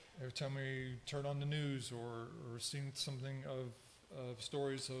 Every time we turn on the news or seen something of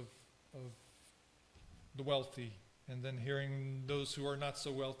stories of the wealthy, and then hearing those who are not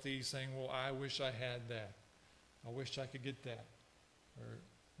so wealthy saying, well, I wish I had that. I wish I could get that. Or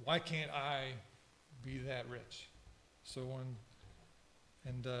why can't I be that rich? So on.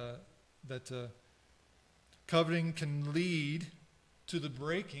 And that coveting can lead to the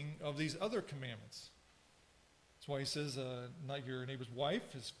breaking of these other commandments. That's why he says, not your neighbor's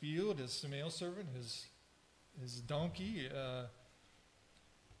wife, his field, his male servant, his donkey.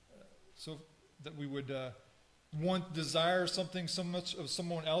 So that we would desire something so much of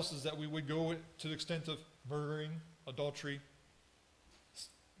someone else's that we would go to the extent of murdering, adultery,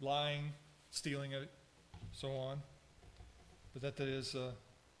 lying, stealing it, so on. But that is,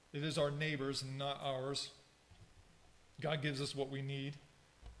 it is our neighbor's and not ours. God gives us what we need.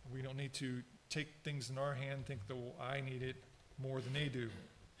 We don't need to take things in our hand and think that, well, I need it more than they do.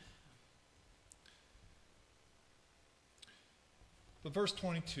 But verse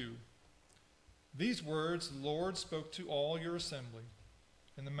 22, these words the Lord spoke to all your assembly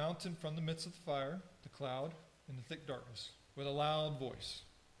in the mountain from the midst of the fire, the cloud, and the thick darkness, with a loud voice.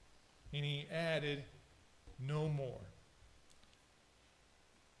 And he added, no more.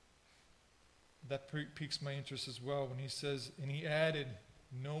 That piques my interest as well when he says, and he added,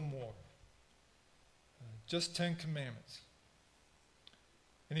 no more. Just 10 commandments.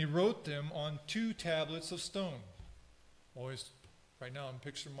 And he wrote them on 2 tablets of stone. Always, right now I'm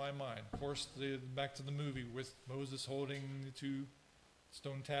picturing my mind. Of course, back to the movie with Moses holding the 2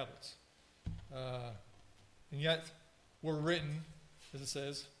 stone tablets. And yet, were written, as it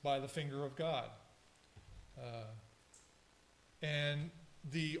says, by the finger of God. And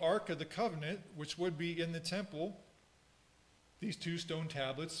the Ark of the Covenant, which would be in the temple, these 2 stone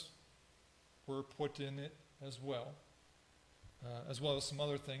tablets were put in it as well as some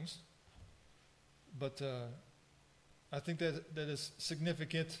other things. But I think that is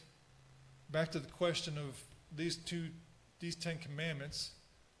significant. Back to the question of these 10 commandments,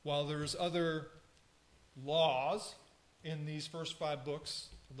 while there's other laws in these first 5 books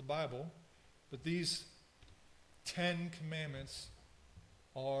of the Bible, but these 10 commandments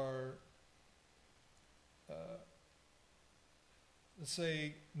are, let's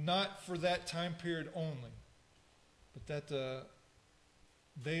say, not for that time period only, but that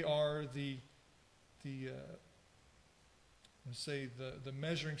they are the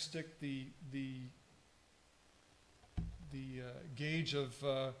measuring stick, the gauge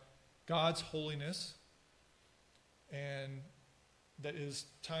of God's holiness, and that is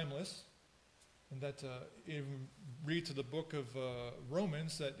timeless. And that even read to the book of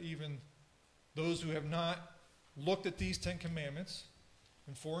Romans, that even those who have not looked at these 10 commandments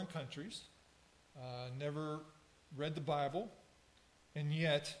in foreign countries, never read the Bible, and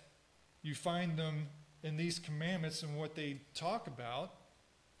yet you find them in these commandments and what they talk about,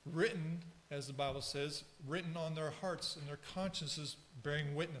 written, as the Bible says, written on their hearts and their consciences,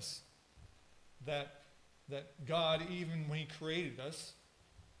 bearing witness that God, even when he created us,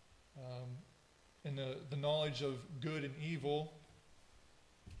 in the knowledge of good and evil,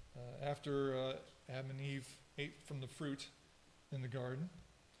 after Adam and Eve ate from the fruit in the garden,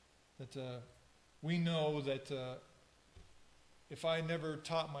 that we know that if I never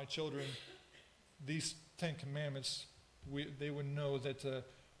taught my children these 10 commandments, they would know that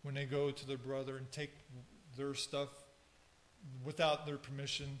when they go to their brother and take their stuff without their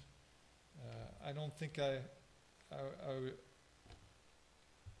permission, I don't think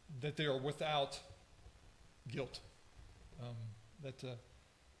that they are without guilt. That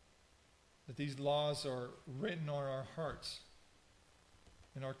these laws are written on our hearts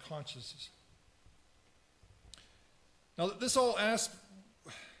and our consciences. Now, this all asks,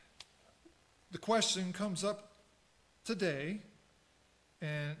 the question comes up today,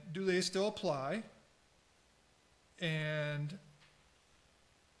 and do they still apply? And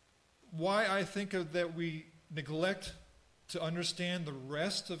why I think of that we neglect to understand the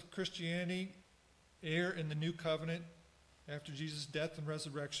rest of Christianity here in the new covenant after Jesus' death and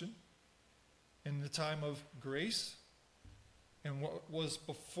resurrection, in the time of grace, and what was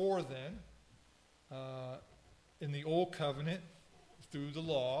before then in the old covenant through the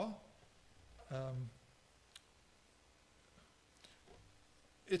law.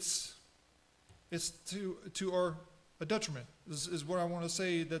 It's to our a detriment, is what I want to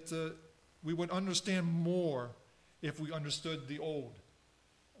say, that we would understand more if we understood the old.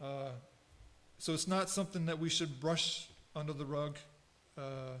 So it's not something that we should brush under the rug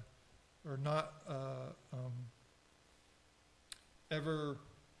or not ever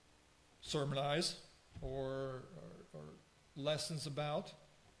sermonize or lessons about,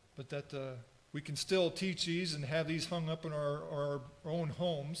 but that we can still teach these and have these hung up in our own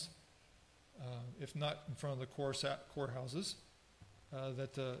homes, if not in front of the courthouses,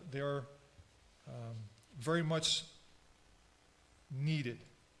 that they are very much needed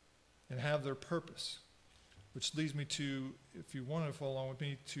and have their purpose. Which leads me to, if you want to follow along with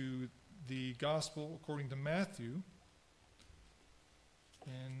me, to the Gospel according to Matthew.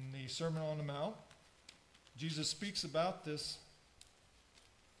 In the Sermon on the Mount, Jesus speaks about this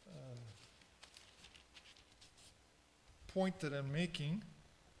point that I'm making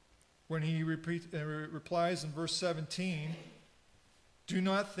when he replies in verse 17, "Do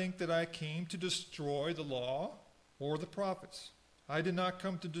not think that I came to destroy the law or the prophets. I did not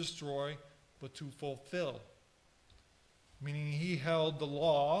come to destroy, but to fulfill." Meaning he held the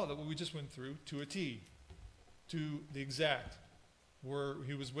law that we just went through to a T, to the exact, where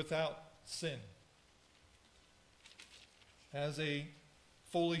he was without sin. As a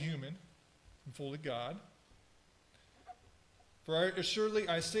fully human and fully God. "For assuredly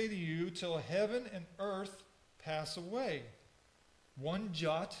I say to you, till heaven and earth pass away, one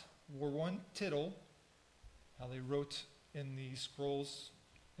jot or one tittle," how they wrote in the scrolls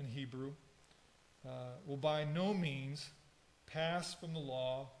in Hebrew, "will by no means pass from the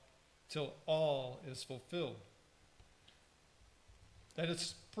law till all is fulfilled." And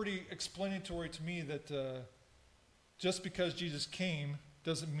it's pretty explanatory to me that just because Jesus came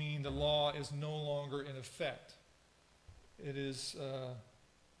doesn't mean the law is no longer in effect. It is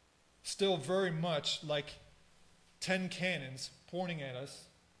still very much like 10 cannons pointing at us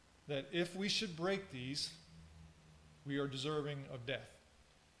that if we should break these, we are deserving of death.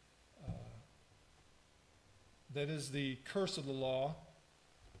 That is the curse of the law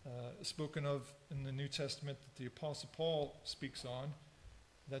spoken of in the New Testament that the Apostle Paul speaks on,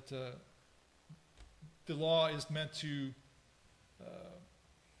 that the law is meant to,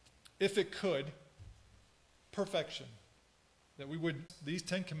 if it could, perfection. That we would, these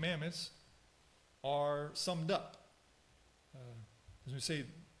 10 commandments are summed up. As we say,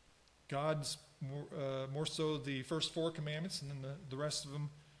 God's more so the first 4 commandments, and then the rest of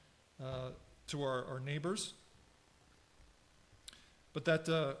them to our neighbors. But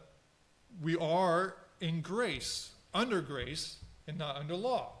that we are in grace, under grace, and not under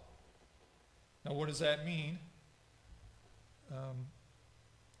law. Now, what does that mean? I'm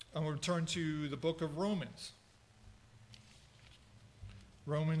going to turn to the book of Romans.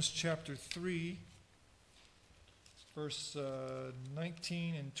 Romans chapter 3, verse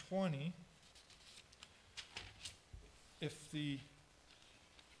 19 and 20. If the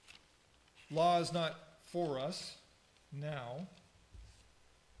law is not for us now,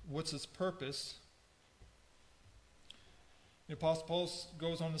 what's its purpose? The Apostle Paul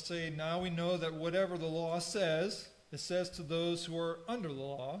goes on to say, "Now we know that whatever the law says, it says to those who are under the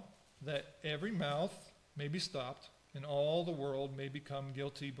law, that every mouth may be stopped, and all the world may become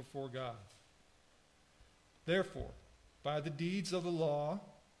guilty before God. Therefore, by the deeds of the law,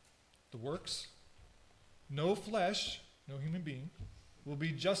 the works, no flesh, no human being, will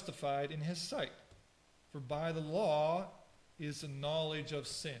be justified in his sight. For by the law is the knowledge of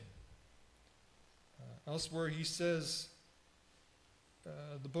sin." Elsewhere he says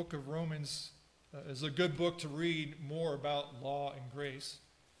the book of Romans is a good book to read more about law and grace,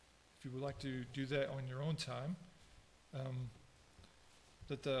 if you would like to do that on your own time.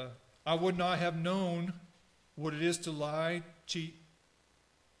 That I would not have known what it is to lie, cheat,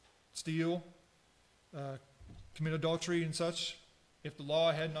 steal, commit adultery and such, if the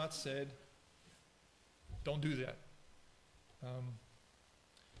law had not said, don't do that.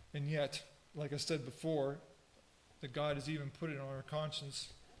 And yet, like I said before, that God has even put it on our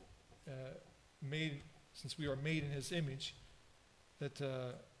conscience, since we are made in his image, that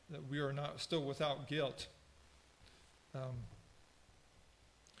we are not still without guilt.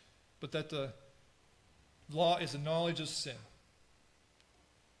 But that the Law is the knowledge of sin.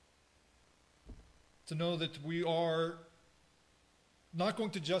 To know that we are not going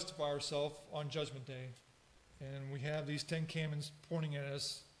to justify ourselves on Judgment Day. And we have these 10 commandments pointing at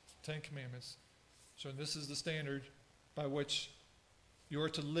us, 10 commandments. So this is the standard by which you are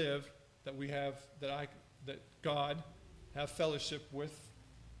to live, that we have, that God have fellowship with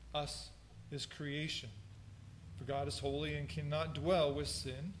us, His creation. For God is holy and cannot dwell with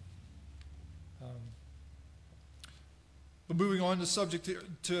sin. But moving on to the subject,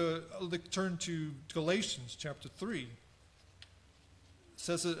 to turn to Galatians chapter 3. It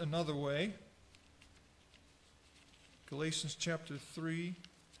says it another way. Galatians chapter 3,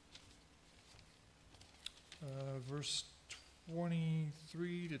 verse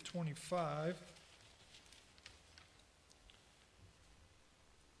 23 to 25.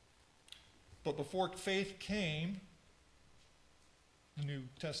 But before faith came, the New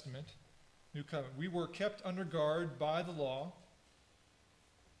Testament, New Covenant, we were kept under guard by the law.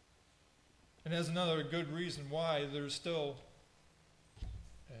 And as another good reason why there's still,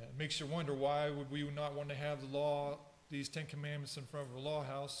 makes you wonder, why would we not want to have the law, these 10 commandments in front of a law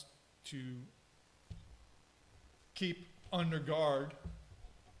house to keep under guard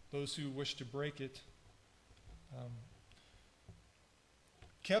those who wish to break it.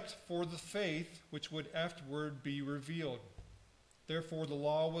 Kept for the faith which would afterward be revealed. Therefore the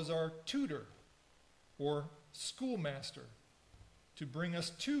law was our tutor or schoolmaster to bring us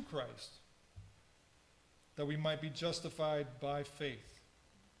to Christ, that we might be justified by faith.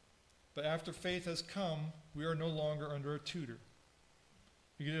 But after faith has come, we are no longer under a tutor.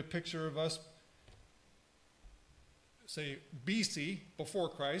 You get a picture of us, say, BC, before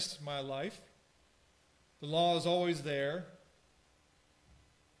Christ, my life. The law is always there,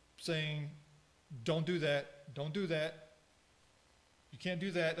 saying, don't do that, don't do that. You can't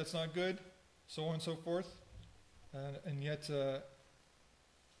do that, that's not good, so on and so forth. And yet,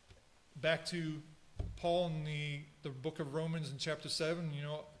 back to Paul in the book of Romans in chapter 7, you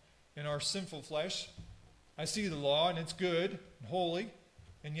know, in our sinful flesh, I see the law and it's good and holy,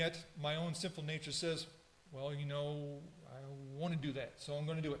 and yet my own sinful nature says, well, you know, I want to do that, so I'm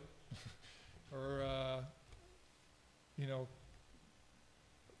going to do it. Or, you know,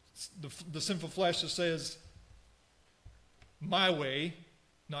 the sinful flesh just says, my way,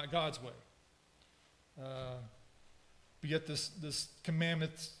 not God's way. But yet this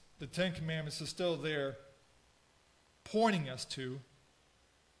commandment, the 10 commandments, is still there, pointing us to,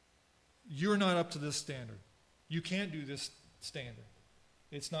 you're not up to this standard. You can't do this standard.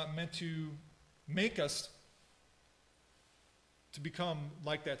 It's not meant to make us to become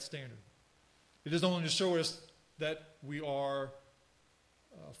like that standard. It is only to show us that we are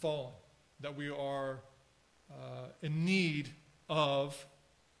fallen, that we are in need of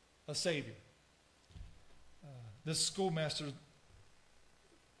a Savior. This schoolmaster,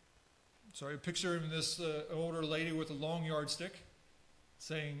 picture him, this older lady with a long yardstick,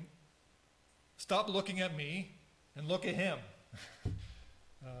 saying, stop looking at me and look at him.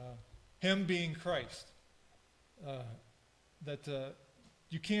 Him being Christ. That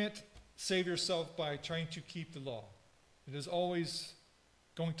you can't save yourself by trying to keep the law. It is always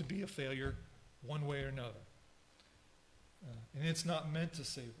going to be a failure one way or another. And it's not meant to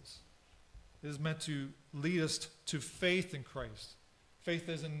save us. It is meant to lead us to faith in Christ. Faith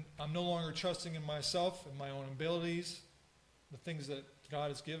is in, I'm no longer trusting in myself and my own abilities, the things that God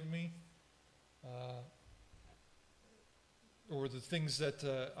has given me, or the things that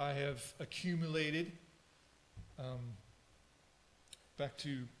I have accumulated, back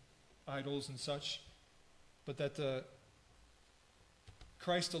to idols and such, but that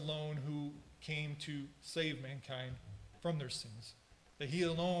Christ alone, who came to save mankind from their sins, that He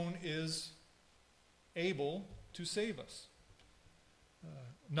alone is able to save us.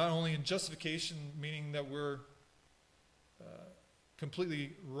 Not only in justification, meaning that we're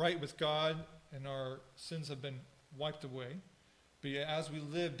completely right with God and our sins have been wiped away, but as we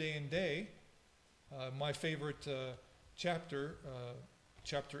live day in day, my favorite chapter,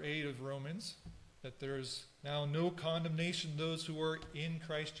 chapter 8 of Romans, that there's now no condemnation to those who are in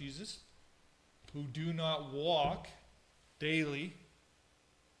Christ Jesus, who do not walk daily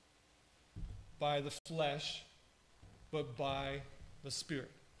by the flesh, but by the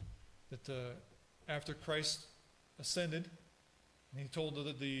Spirit. That after Christ ascended, and He told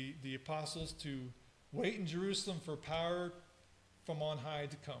the apostles to wait in Jerusalem for power from on high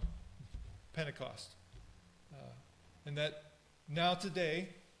to come, Pentecost. And that now today,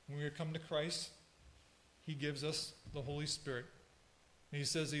 when we come to Christ, He gives us the Holy Spirit. And He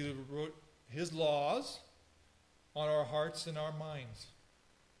says He wrote His laws on our hearts and our minds,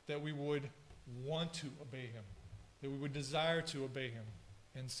 that we would want to obey him, that we would desire to obey him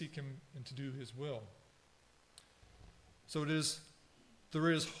and seek him and to do his will. So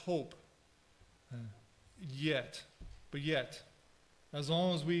there is hope. Yet, as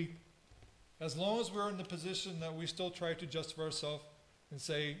long as we're in the position that we still try to justify ourselves and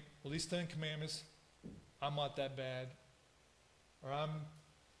say, well, these 10 commandments, I'm not that bad, or I'm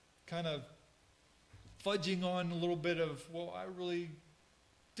kind of fudging on a little bit of, well, I really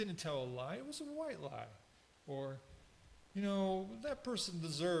didn't tell a lie, it was a white lie, or, that person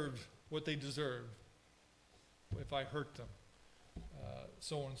deserved what they deserved if I hurt them,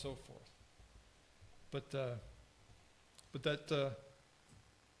 so on and so forth. But that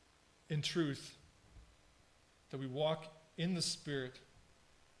in truth, that we walk in the Spirit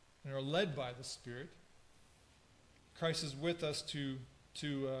and are led by the Spirit. Christ is with us to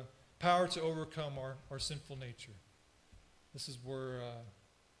power to overcome our sinful nature. This is where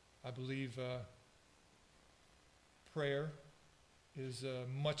I believe prayer is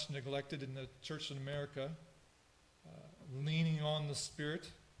much neglected in the church in America. Leaning on the Spirit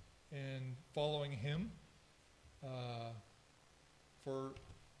and following him. For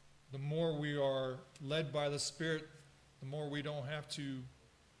the more we are led by the Spirit, the more we don't have to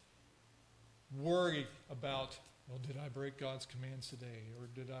worry about, well, did I break God's commands today? Or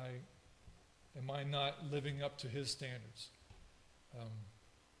am I not living up to his standards?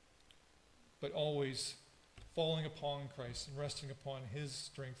 But always falling upon Christ and resting upon his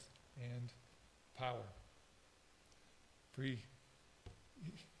strength and power. For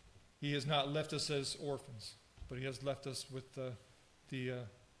he has not left us as orphans, but he has left us with the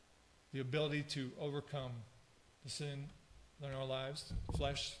ability to overcome the sin in our lives, the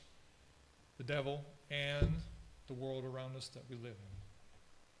flesh, the devil, and the world around us that we live in.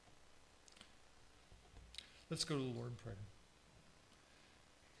 Let's go to the Lord in prayer.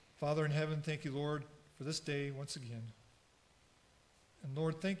 Father in heaven, thank you, Lord, for this day once again. And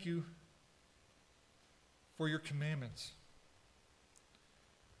Lord, thank you for your commandments.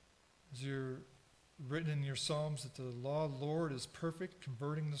 As you're written in your Psalms, that the law of the Lord is perfect,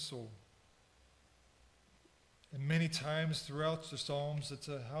 converting the soul. And many times throughout the Psalms, it's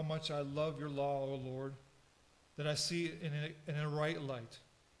how much I love your law, O Lord, that I see it in a right light.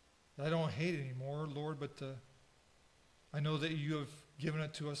 That I don't hate it anymore, Lord, but I know that you have given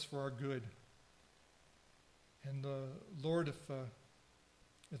it to us for our good. And Lord,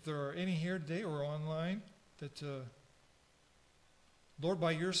 if there are any here today or online that Lord,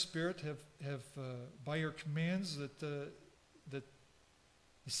 by your Spirit, have by your commands that the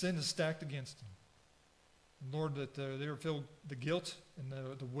sin is stacked against them. And Lord, that they will feel the guilt and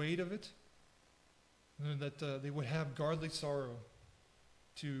the weight of it, and that they would have godly sorrow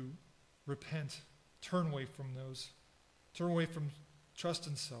to repent, turn away from those, turn away from trust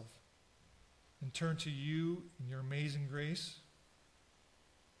in self, and turn to you in your amazing grace,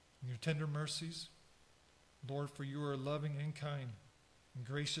 and your tender mercies. Lord, for you are loving and kind, and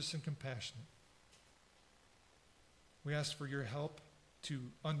gracious and compassionate. We ask for your help to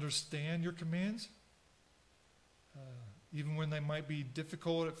understand your commands, even when they might be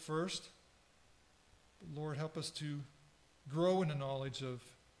difficult at first. But Lord, help us to grow in the knowledge of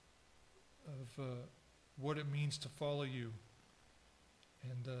what it means to follow you.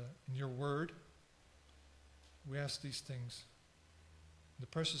 And in your word, we ask these things in the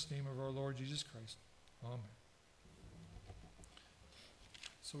precious name of our Lord Jesus Christ. Amen.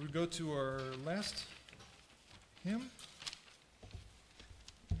 So we go to our last hymn.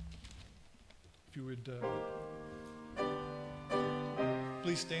 If you would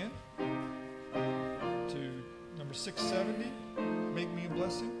please stand to number 670, Make Me a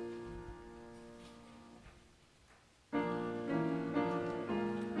Blessing. Make me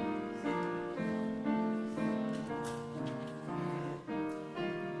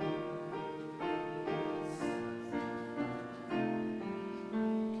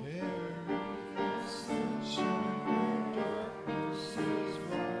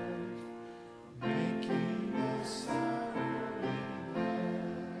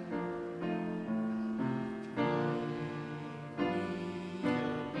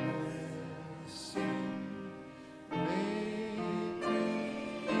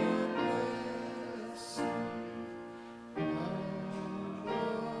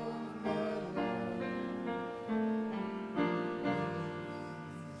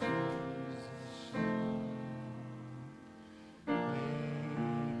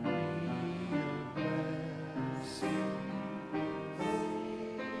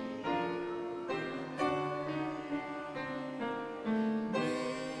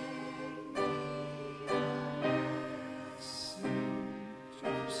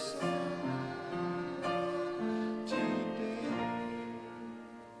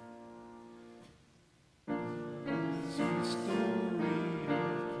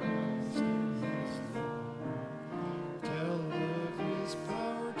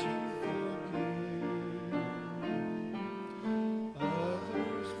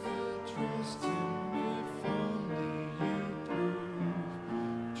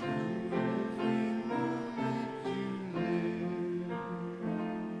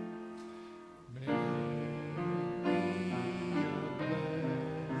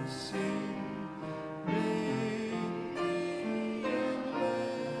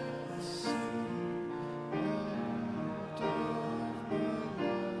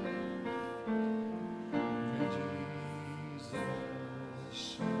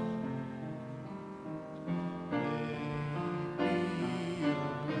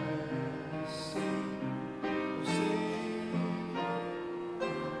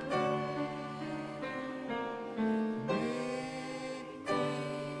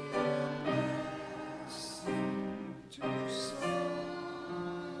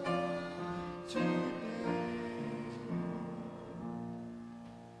today.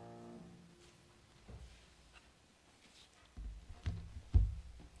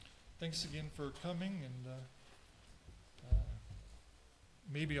 Thanks again for coming, and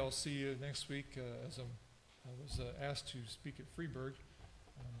maybe I'll see you next week as I was asked to speak at Freeburg.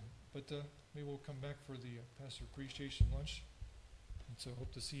 But maybe we'll come back for the Pastor Appreciation Lunch, and so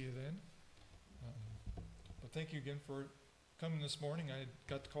hope to see you then. But thank you again for coming this morning. I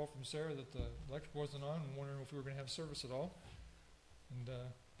got the call from Sarah that the electric wasn't on and wondering if we were going to have service at all. And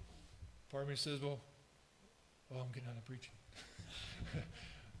part of me says, well, I'm getting out of preaching.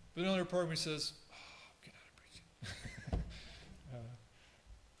 But another part of me says, I'm getting out of preaching.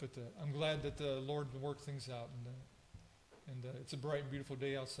 But I'm glad that the Lord worked things out, and it's a bright and beautiful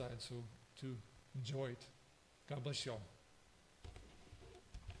day outside, so to enjoy it. God bless you all.